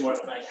opposition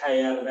wanted to make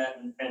hay out of that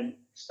and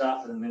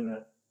stuff, and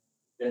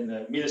then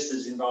the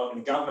ministers involved in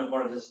the government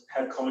wanted to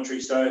have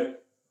commentary. So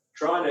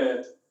trying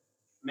to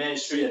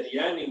manage through that, the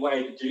only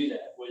way to do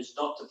that was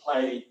not to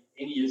play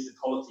any of the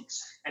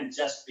politics and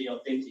just be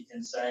authentic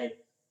and say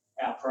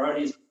our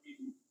priorities,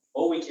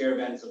 all we care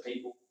about is the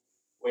people.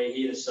 We're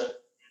here to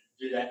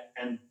do that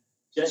and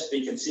just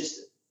be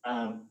consistent.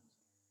 A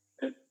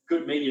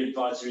good media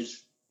advisor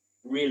is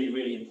really,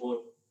 really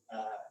important.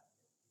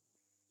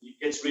 It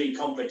gets really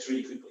complex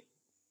really quickly.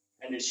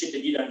 And there's shit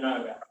that you don't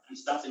know about. And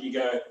stuff that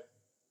your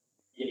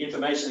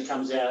information that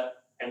comes out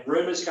and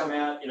rumours come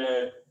out.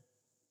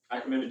 I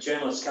can remember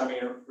journalists coming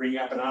and ringing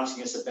up and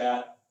asking us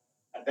about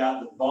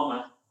the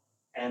bomber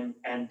and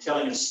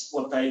telling us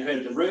what they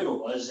heard the rumour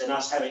was, and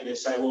us having to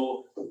say,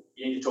 well,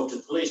 you need to talk to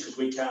the police because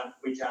we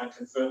can't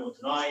confirm or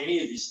deny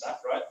any of this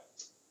stuff, right?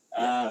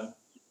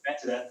 Back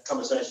to that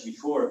conversation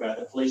before about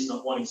the police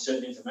not wanting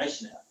certain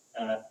information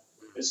out.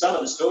 But some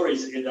of the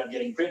stories that end up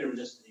getting printed are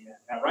just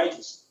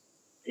outrageous.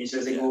 And you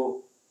sort of think,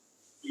 well,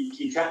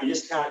 you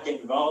just can't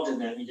get involved in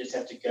that. You just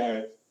have to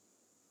go,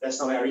 that's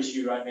not our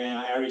issue right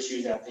now. Our issue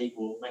is our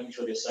people, making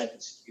sure they're safe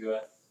and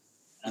secure.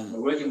 We're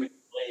working with the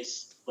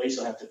police. The police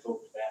will have to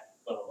talk to that,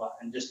 blah, blah, blah,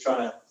 and just try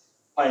to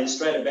play as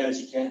straight about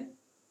as you can.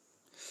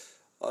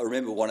 I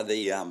remember one of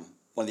the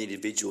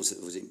individuals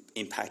that was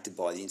impacted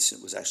by the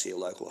incident was actually a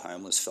local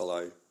homeless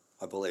fellow,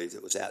 I believe,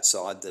 that was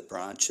outside the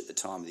branch at the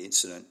time of the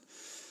incident.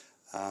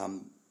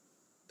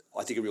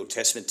 I think a real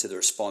testament to the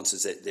response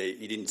is that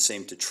you didn't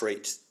seem to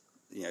treat,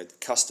 the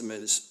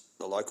customers,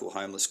 the local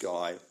homeless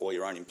guy, or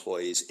your own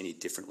employees any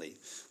differently.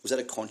 Was that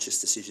a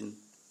conscious decision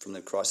from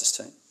the crisis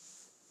team?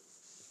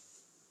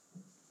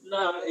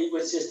 No, it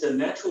was just a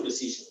natural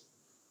decision.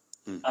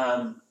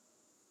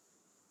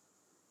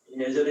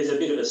 There's a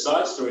bit of a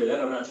side story of that.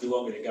 I don't know if you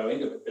want me to go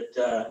into it, but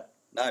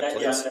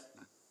please.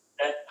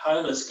 That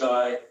homeless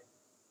guy,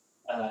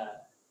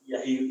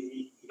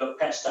 he got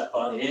patched up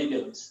by the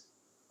ambulance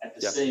at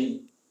the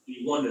scene.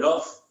 He wandered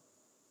off,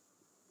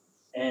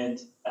 and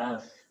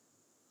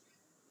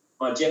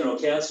my general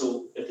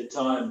counsel at the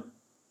time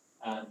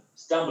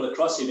stumbled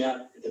across him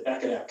out at the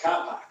back of our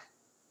car park,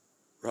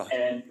 right?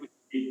 And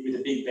with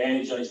a big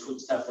bandage on his foot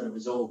and stuff, and it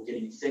was all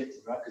getting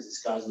infected, right? Because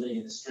this guy's living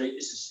in the street.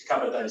 This is a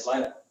couple of days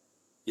later.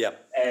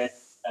 Yep.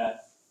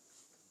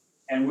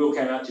 And Will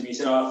came up to me and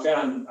said, I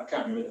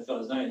can't remember the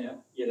fella's name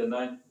now. He had a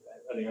name.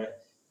 Anyway,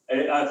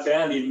 I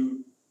found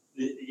him,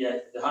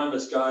 the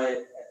homeless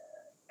guy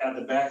out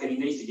the back, and he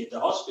needs to get to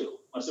hospital.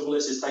 I said, well,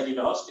 let's just take him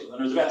to hospital.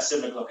 And it was about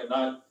 7 o'clock at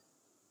night.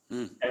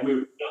 And I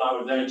were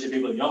the only two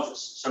people in the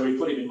office. So we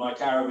put him in my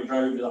car and we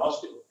drove him to the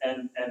hospital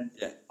and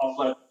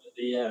offloaded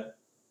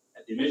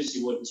at the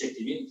emergency ward and checked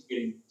him in to get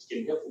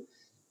him helpful.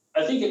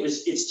 I think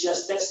that's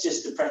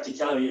just the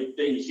practicality of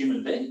being a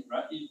human being,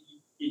 right?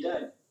 You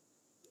don't.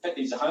 In fact,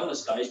 he's a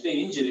homeless guy. He's been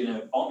injured in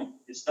a bombing.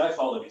 It's no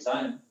fault of his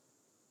own.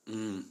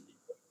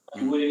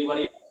 Like would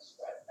anybody else,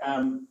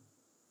 right?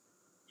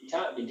 You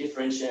can't be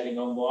differentiating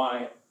on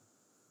why,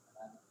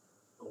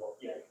 or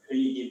who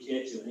you give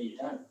care to and who you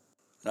don't.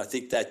 And I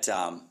think that,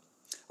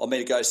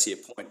 it goes to your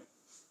point.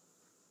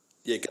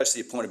 Yeah, it goes to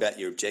your point about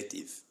your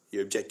objective.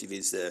 Your objective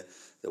is the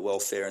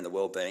welfare and the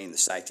well-being, the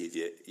safety of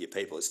your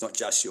people. It's not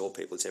just your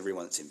people, it's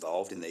everyone that's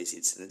involved in these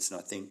incidents. And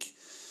I think,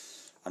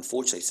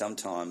 unfortunately,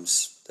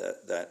 sometimes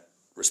that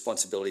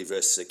responsibility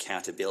versus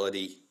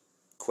accountability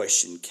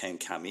question can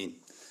come in.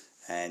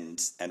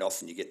 And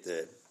often you get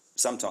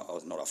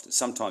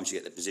sometimes you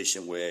get the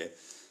position where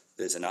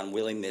there's an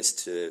unwillingness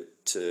to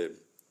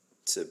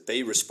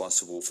be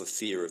responsible for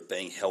fear of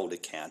being held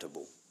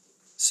accountable.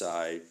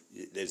 So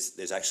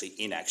there's actually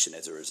inaction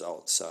as a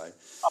result. So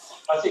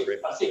I think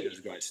it was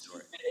a great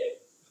story.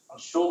 I'm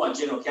sure my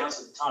general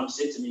counsel at the time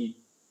said to me,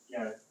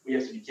 we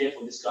have to be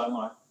careful. This guy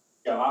might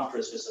go after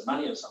us for some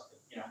money or something.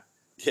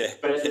 Yeah.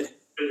 But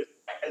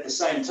at the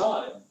same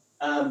time,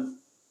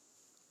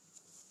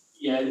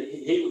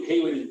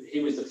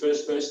 he was the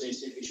first person who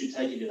said we should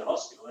take him to the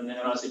hospital, and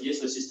I said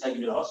yes, let's just take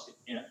him to the hospital.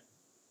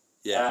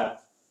 Yeah.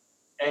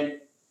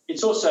 And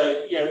it's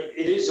also, it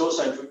is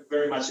also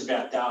very much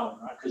about Darwin,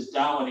 right? Because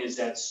Darwin is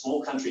that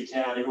small country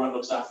town. Everyone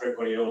looks after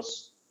everybody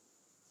else.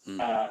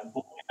 That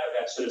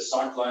sort of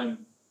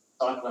cyclone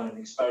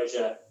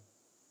exposure.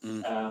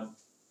 So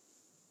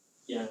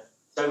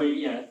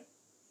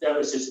that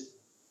was just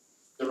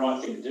the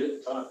right thing to do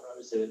at the time. Right?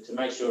 Was to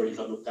make sure he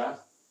got looked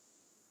after.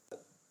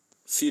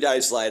 A few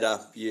days later,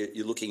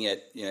 you're looking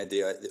at,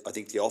 I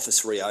think the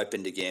office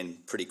reopened again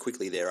pretty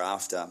quickly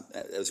thereafter.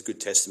 It was a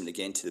good testament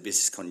again to the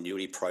business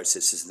continuity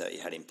processes that you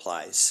had in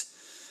place.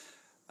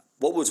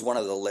 What was one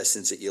of the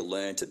lessons that you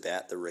learned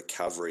about the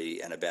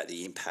recovery and about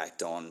the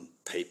impact on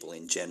people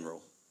in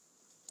general?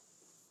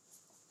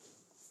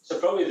 So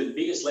probably the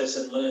biggest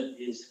lesson learned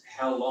is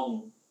how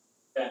long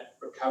that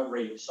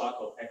recovery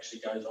cycle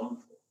actually goes on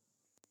for.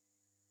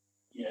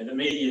 The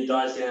media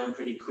dies down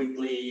pretty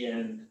quickly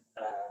and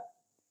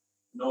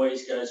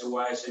noise goes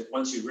away. So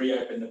once you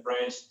reopen the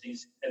branch,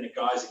 things and the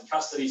guy's in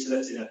custody, so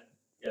that's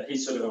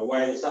he's sort of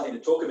away. There's nothing to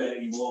talk about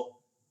anymore.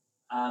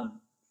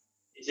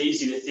 It's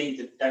easy to think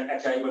that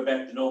okay, we're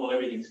back to normal,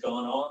 everything's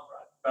gone on,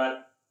 right?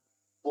 But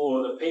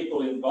for the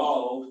people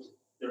involved,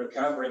 the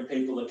recovering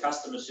people, the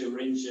customers who were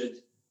injured,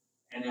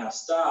 and our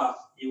staff,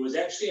 it was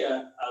actually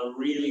a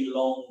really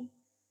long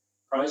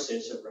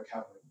process of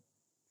recovery,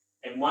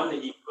 and one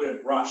that you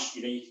couldn't rush.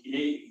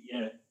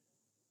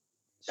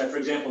 So, for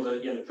example,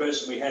 the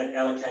person we had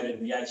allocated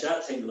in the HR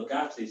team to look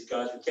after these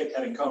guys, we kept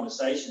having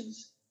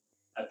conversations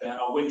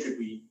about, when should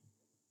we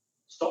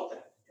stop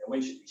that?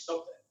 When should we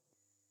stop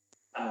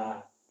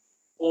that?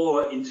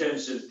 Or in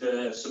terms of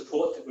the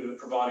support that we were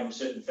providing to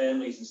certain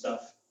families and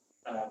stuff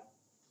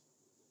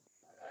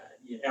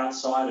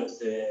outside of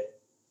the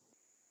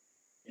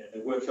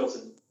work health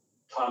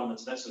entitlements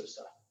and that sort of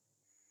stuff.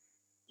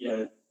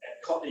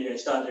 It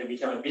started to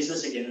become a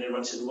business again, and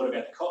everyone says, well, what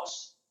about the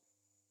costs?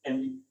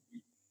 And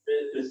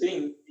the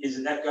thing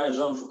is that goes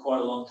on for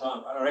quite a long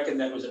time. I reckon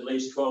that was at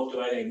least 12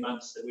 to 18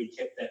 months that we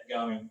kept that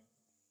going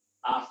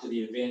after the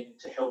event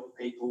to help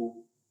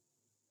people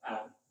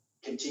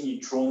continue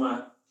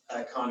trauma,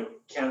 kind of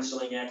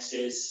counselling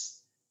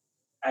access,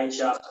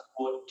 HR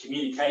support,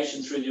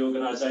 communication through the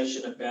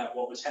organisation about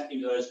what was happening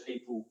to those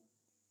people,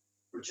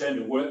 return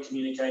to work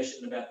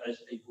communication about those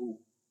people.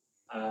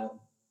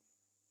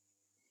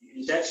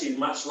 It's actually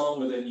much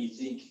longer than you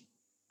think.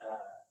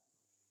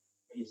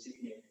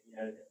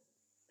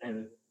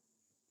 And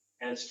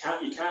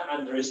you can't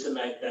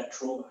underestimate that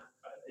trauma.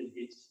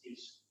 It's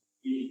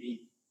really big,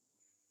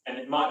 and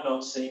it might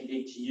not seem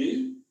big to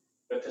you,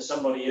 but for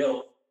somebody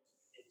else,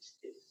 it's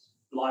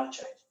life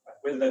changing. Right?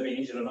 Whether they've been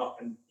injured or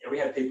not, and we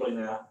had people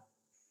in our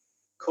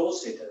call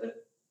centre that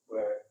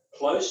were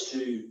close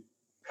to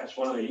perhaps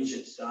one of the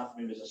injured staff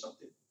members or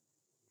something,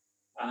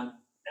 and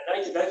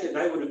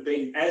they would have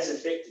been as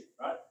affected,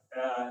 right?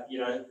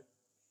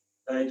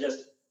 They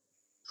just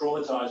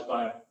traumatised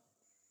by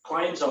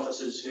claims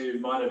officers who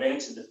might have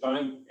answered the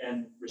phone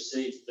and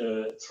received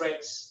the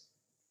threats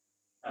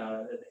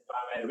that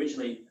they made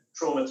originally.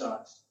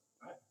 Traumatised,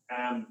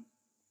 right?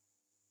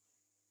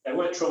 They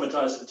weren't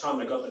traumatised at the time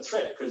they got the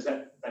threat because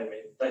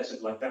they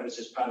said like that was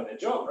just part of their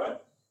job, right?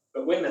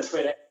 But when the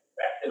threat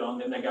acted on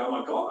them, they go, oh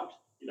my God,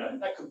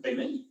 that could be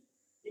me.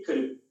 It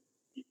could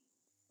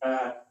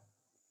have.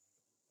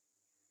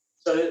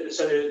 So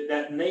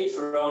that need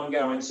for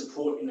ongoing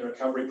support in the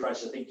recovery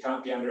process, I think,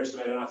 can't be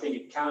underestimated. And I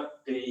think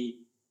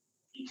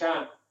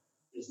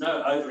there's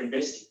no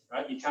over-investing,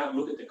 right? You can't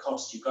look at the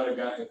cost. You've got to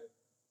go,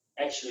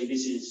 actually,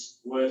 this is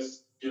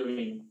worth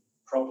doing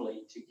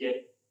properly to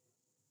get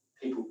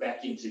people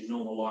back into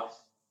normal life.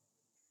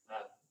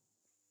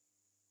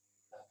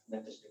 From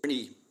that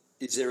perspective.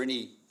 Is there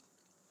any?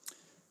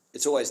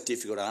 It's always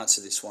difficult to answer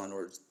this one,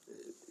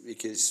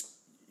 because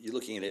you're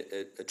looking at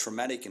a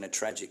traumatic and a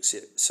tragic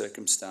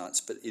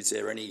circumstance. But is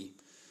there any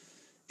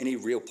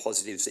real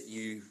positives that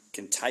you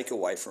can take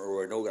away from,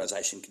 or an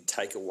organisation can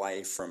take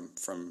away from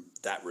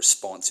that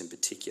response in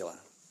particular?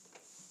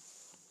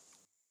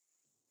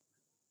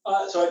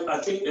 So I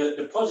think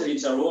the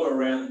positives are all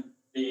around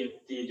the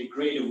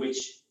degree to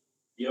which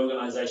the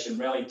organisation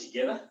rallied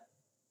together,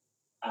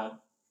 the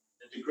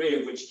degree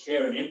of which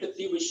care and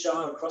empathy was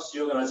shown across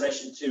the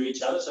organisation to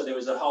each other. So there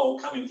was a whole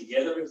coming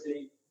together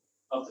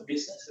of the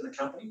business and the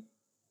company,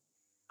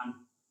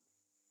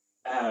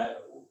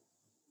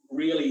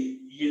 really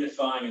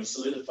unifying and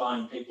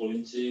solidifying people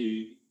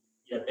into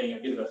being a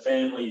bit of a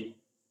family,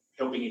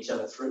 helping each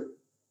other through.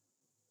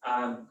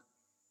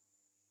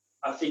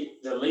 I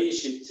think the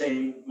leadership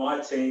team, my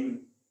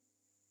team,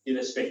 did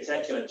a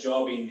spectacular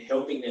job in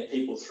helping their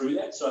people through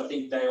that. So I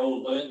think they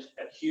all learned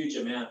a huge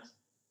amount.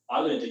 I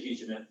learned a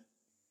huge amount.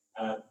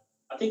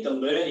 I think the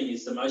learning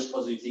is the most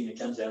positive thing that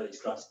comes out of these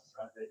crises,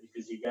 right?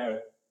 Because you go,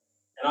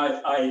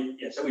 and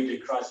so we do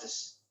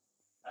crisis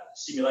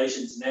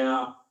simulations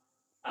now,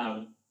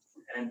 and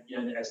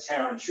as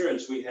Tower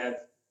Insurance, we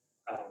have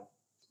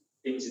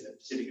things in the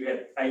Pacific. We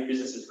have 8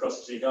 businesses across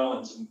the Pacific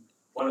Islands, and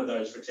one of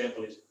those, for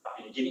example, is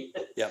Papua New Guinea.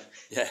 Yeah.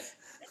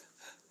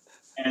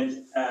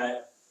 And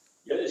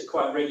there's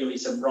quite regularly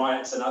some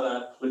riots and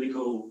other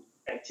political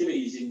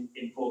activities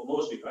in Port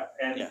Moresby, right?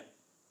 And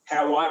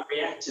how I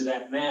react to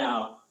that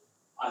now,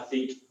 I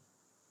think,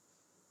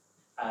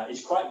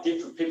 is quite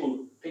different.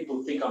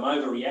 People think I'm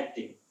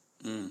overreacting,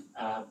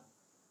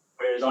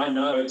 whereas I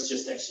know it's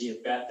just actually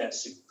about that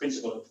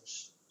principle of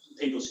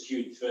people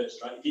security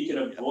first, right? If you can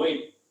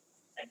avoid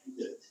an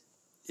incident,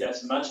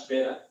 that's much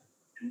better.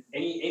 And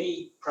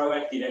any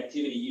proactive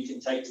activity you can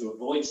take to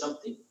avoid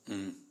something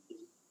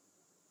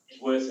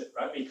is worth it,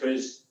 right?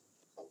 Because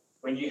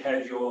when you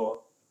have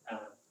your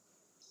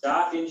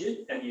staff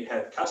injured and you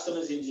have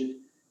customers injured,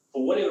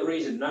 for whatever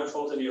reason, no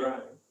fault of your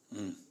own,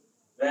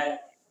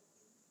 that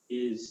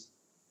is,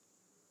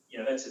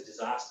 that's a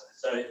disaster.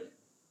 So,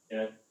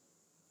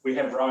 we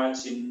have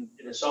riots in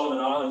the Solomon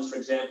Islands, for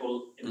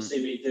example, in the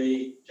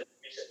CBD just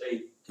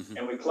recently,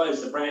 and we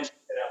closed the branch and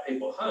sent our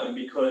people home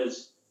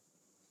because,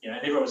 and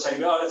everyone was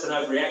saying, that's an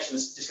overreaction,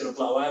 it's just going to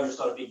blow over, it's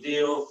not a big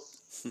deal,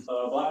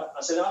 blah, blah, blah.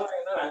 I said, no,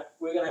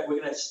 we're going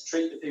to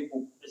treat the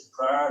people as a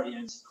priority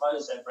and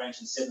close that branch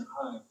and send them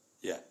home.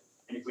 Yeah.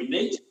 And if we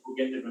need to, we'll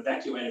get them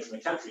evacuated from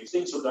the country. If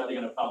things look like they're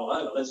going to bubble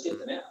over, let's get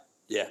them out.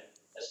 Yeah.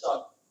 Let's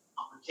not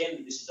pretend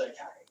that this is okay.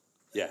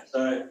 Yeah.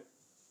 So,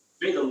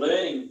 the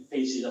learning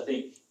piece is, I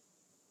think,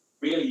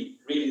 really,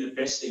 really the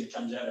best thing that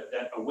comes out of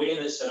that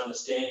awareness and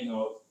understanding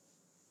of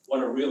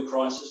what a real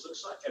crisis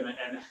looks like,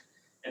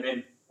 and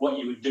then what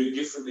you would do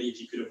differently if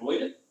you could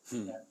avoid it.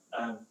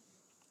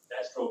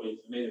 That's probably,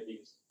 for me, the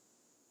biggest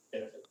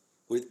benefit.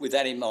 With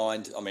that in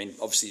mind, I mean,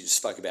 obviously you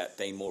spoke about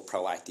being more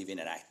proactive in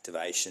an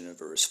activation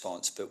of a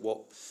response, but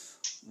what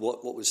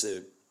was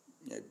the,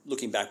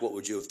 looking back, what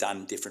would you have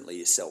done differently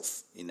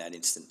yourself in that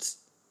instance?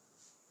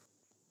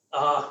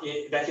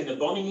 Back in the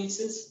bombing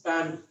instance,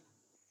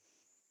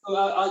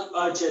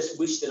 I just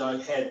wish that I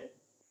had,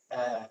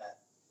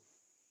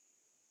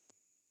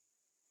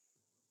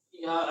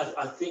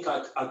 I think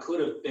I could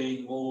have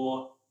been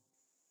more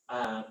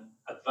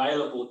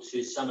available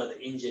to some of the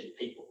injured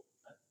people.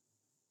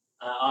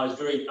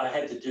 I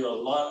had to do a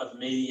lot of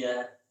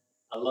media,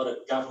 a lot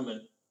of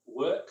government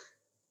work,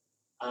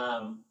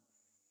 and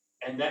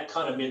that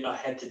kind of meant I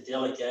had to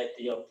delegate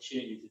the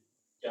opportunity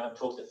to go and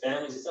talk to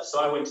families and stuff.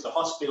 So I went to the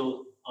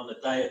hospital on the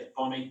day of the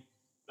bombing,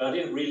 but I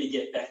didn't really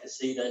get back to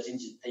see those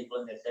injured people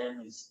and their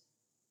families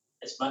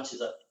as much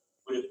as I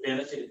would have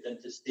benefited them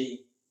to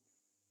see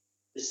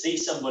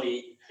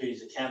somebody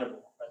who's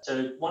accountable.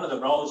 So one of the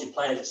roles you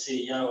play as a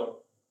CEO or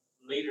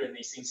leader in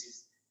these things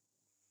is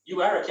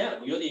you are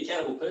accountable. You're the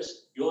accountable person.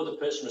 You're the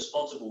person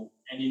responsible,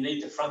 and you need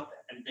to front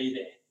that and be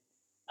there.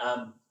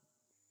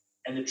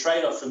 And the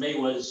trade-off for me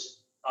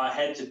was I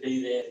had to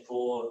be there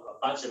for a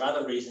bunch of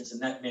other reasons,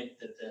 and that meant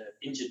that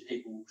the injured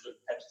people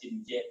perhaps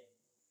didn't get.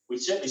 We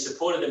certainly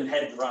supported them and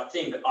had the right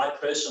thing, but I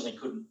personally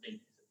couldn't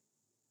be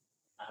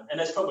there. And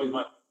that's probably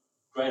my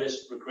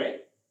greatest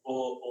regret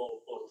or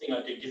thing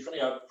I do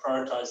differently. I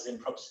prioritise them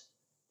perhaps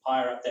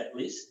higher up that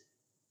list,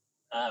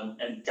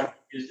 and government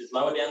is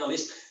lower down the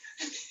list.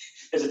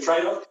 As a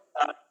trade-off,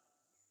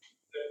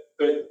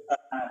 but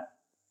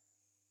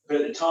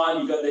at the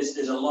time there's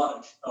a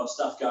lot of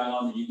stuff going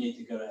on that you need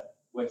to go to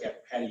work out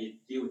how do you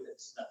deal with that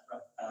stuff,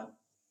 right?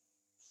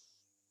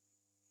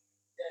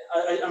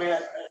 I mean,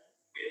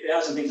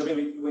 1,000 things. I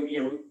mean,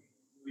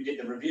 we did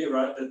the review,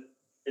 right? But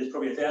there's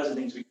probably 1,000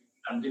 things we've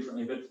done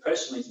differently. But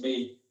personally, to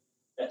me,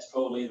 that's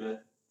probably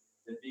the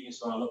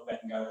biggest one. I look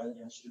back and go,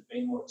 should have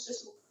been more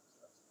accessible.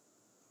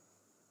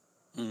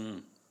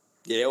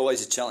 Yeah,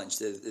 always a challenge.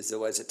 There's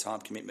always a time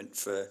commitment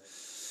for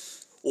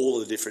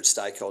all of the different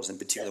stakeholders, and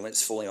particularly when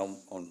it's falling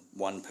on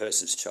one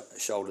person's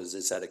shoulders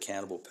as that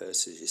accountable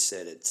person, as you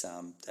said,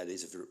 that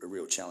is a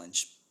real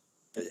challenge.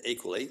 But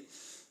equally,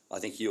 I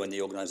think you and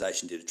the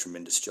organisation did a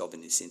tremendous job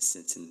in this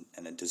instance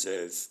and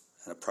deserve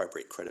an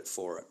appropriate credit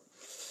for it.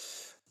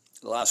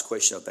 The last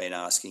question I've been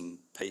asking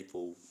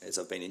people as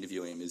I've been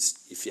interviewing them is,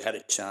 if you had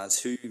a chance,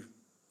 who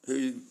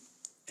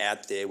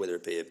out there, whether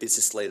it be a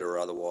business leader or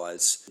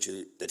otherwise,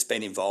 that's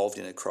been involved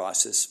in a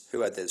crisis,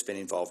 that's been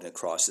involved in a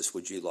crisis,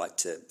 would you like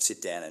to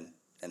sit down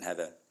and have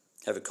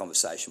a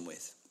conversation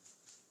with?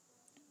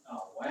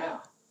 Oh,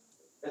 wow.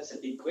 That's a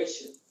big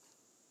question.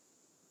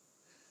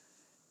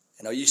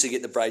 And I usually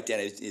get the breakdown,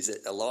 is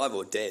it alive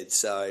or dead?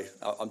 So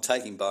I'm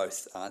taking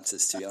both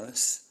answers, to be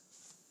honest.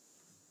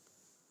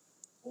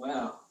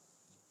 Wow.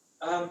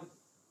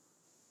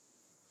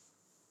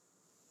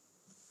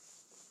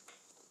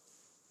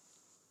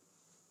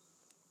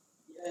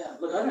 Yeah,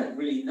 look, I don't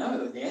really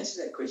know the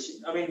answer to that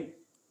question. I mean,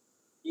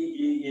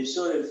 you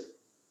sort of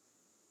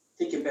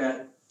think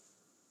about,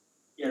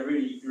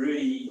 Rudy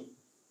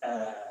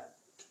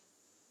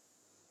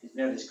is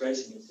now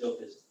disgracing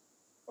himself as,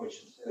 probably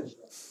shouldn't say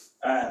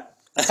that.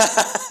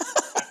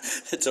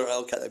 It's all right,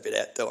 I'll cut that bit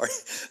out, don't worry.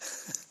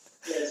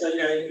 Yeah, so,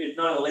 in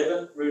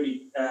 9/11,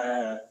 Rudy,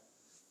 the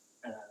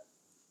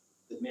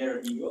mayor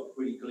of New York,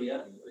 Rudy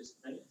Giuliani, was his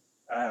name?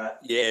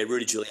 Yeah,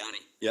 Rudy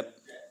Giuliani, yep.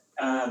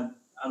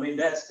 I mean,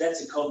 that's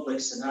a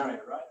complex scenario,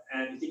 right?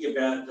 And you think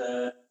about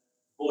the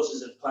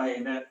forces at play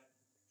in that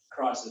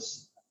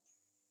crisis.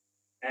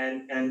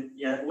 And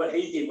what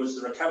he did was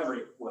the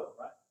recovery well,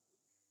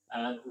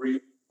 right?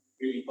 Really,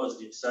 really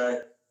positive.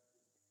 So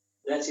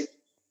that's it.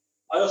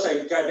 I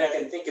also go back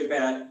and think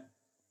about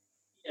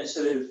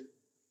sort of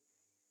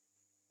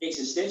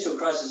existential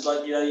crisis,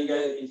 like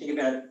you think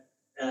about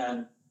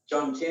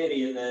John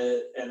Kennedy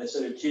and the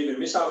sort of Cuban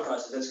Missile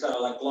Crisis. That's kind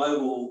of like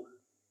global,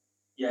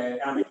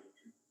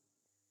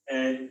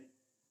 and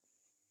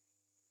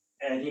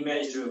he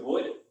managed to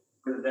avoid it.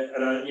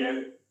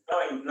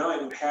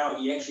 Knowing how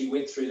he actually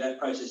went through that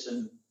process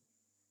and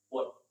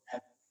what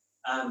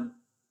happened.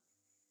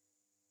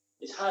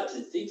 It's hard to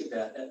think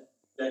about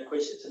that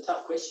question. It's a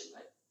tough question,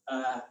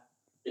 mate.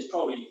 There's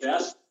probably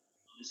thousands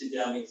sit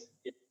down with.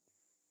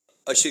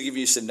 I should give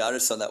you some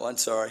notice on that one.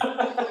 Sorry.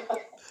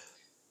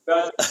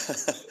 But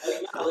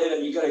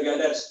 11, you've got to go.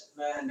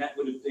 That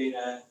would have been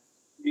a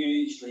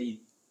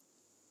hugely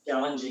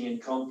challenging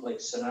and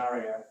complex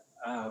scenario.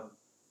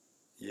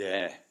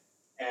 Yeah.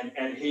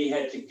 And he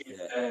had to get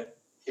the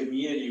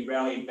community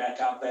rallied back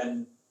up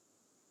and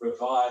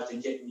revived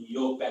and get New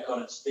York back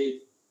on its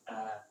feet.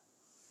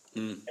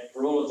 And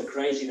for all of the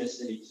craziness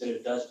that he sort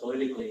of does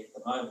politically at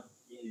the moment,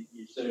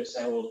 you sort of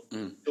say, well,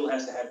 still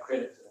has to have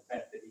credit for the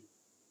fact that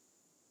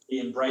he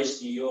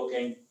embraced New York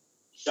and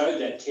showed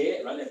that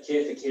care, right? That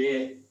care for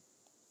care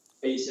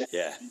piece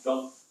and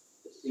got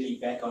the city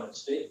back on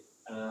its feet.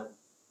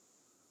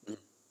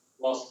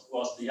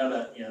 Whilst the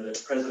other,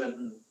 the president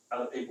and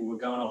other people were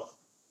going off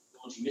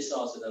launching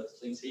missiles and other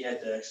things, he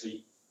had to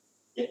actually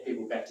get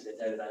people back to their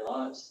day-to-day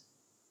lives.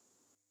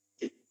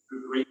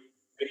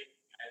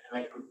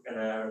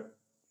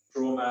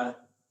 Trauma.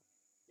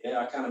 Yeah,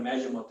 I can't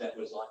imagine what that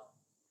was like.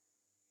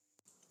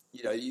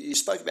 You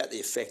spoke about the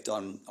effect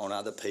on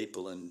other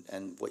people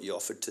and what you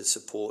offered to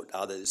support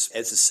others.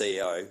 As the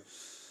CEO,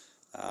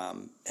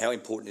 how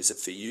important is it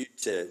for you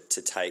to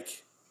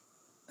take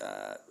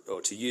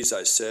or to use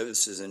those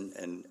services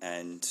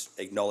and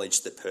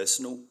acknowledge the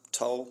personal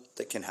toll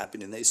that can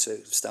happen in these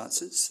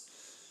circumstances?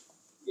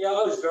 Yeah,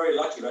 I was very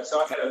lucky, right?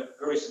 So I had a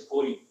very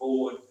supportive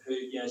board who,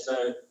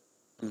 so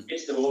in the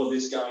midst of all of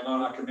this going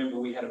on, I can remember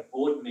we had a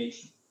board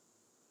meeting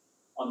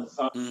on the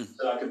phone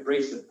so I could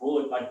brief the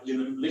board. Like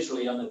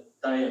literally on the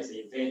day of the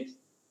event,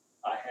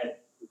 I had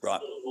a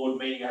board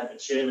meeting. I had the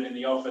chairman in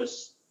the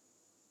office,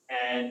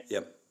 and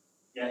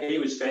he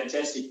was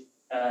fantastic.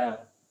 And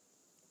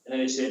then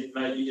he said,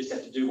 "Mate, you just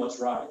have to do what's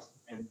right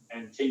and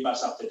keep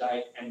us up to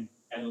date and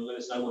let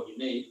us know what you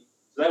need."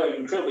 So they were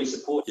incredibly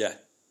supportive. Yeah.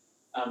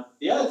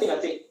 The other thing I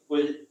think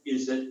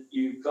is that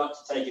you've got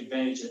to take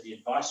advantage of the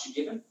advice you're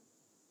given.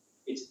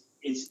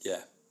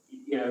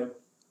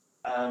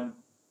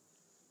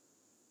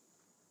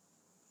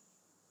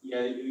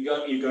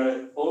 You've got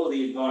all of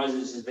the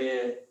advisors are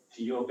there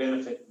for your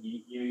benefit.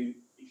 You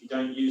if you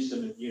don't use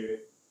them, you're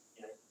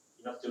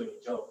not doing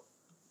your job.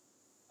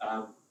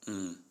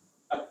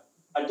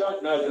 I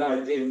don't know that I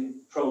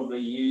then probably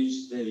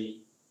used the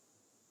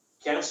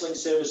counselling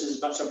services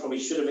as much as I probably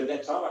should have at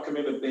that time. I can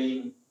remember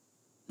being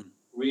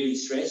really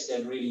stressed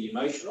and really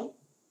emotional.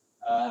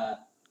 And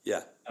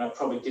I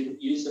probably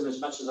didn't use them as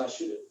much as I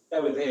should have. They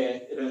were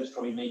there. It was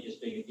probably me just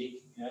being a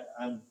dick,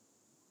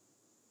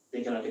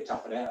 thinking I could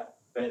tough it out.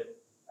 But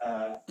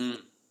I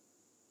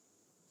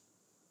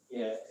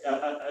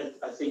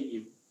think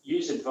you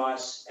use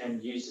advice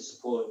and use the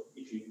support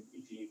if you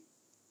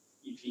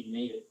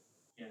need it.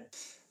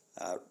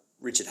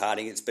 Richard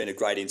Harding, it's been a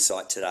great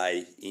insight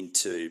today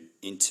into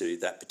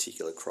that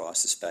particular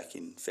crisis back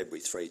in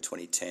February 3,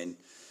 2010.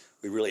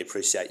 We really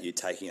appreciate you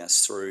taking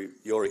us through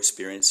your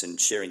experience and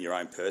sharing your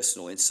own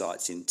personal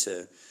insights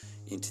into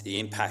the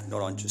impact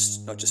not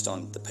just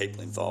on the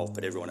people involved,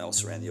 but everyone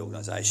else around the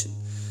organisation.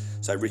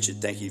 So,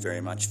 Richard, thank you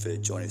very much for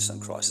joining us on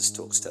Crisis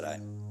Talks today.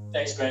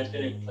 Thanks, Grant. It's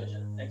been a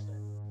pleasure. Thanks,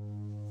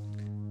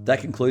 man. That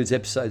concludes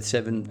episode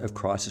 7 of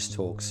Crisis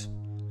Talks.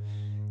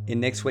 In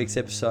next week's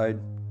episode,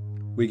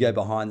 we go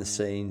behind the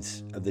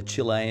scenes of the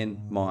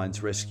Chilean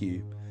mines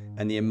rescue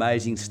and the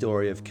amazing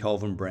story of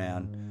Kelvin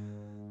Brown,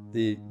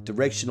 the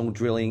directional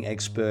drilling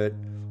expert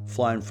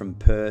flown from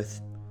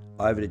Perth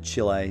over to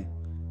Chile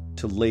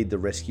to lead the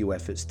rescue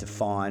efforts to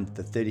find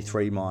the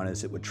 33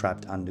 miners that were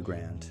trapped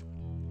underground.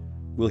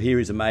 We'll hear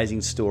his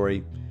amazing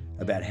story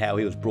about how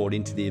he was brought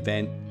into the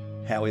event,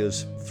 how he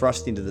was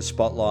thrust into the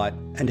spotlight,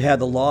 and how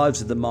the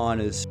lives of the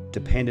miners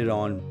depended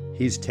on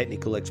his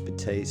technical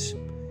expertise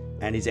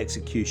and his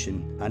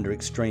execution under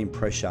extreme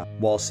pressure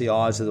whilst the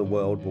eyes of the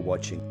world were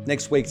watching.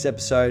 Next week's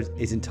episode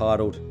is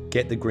entitled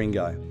Get the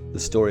Gringo, the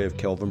story of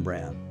Kelvin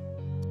Brown.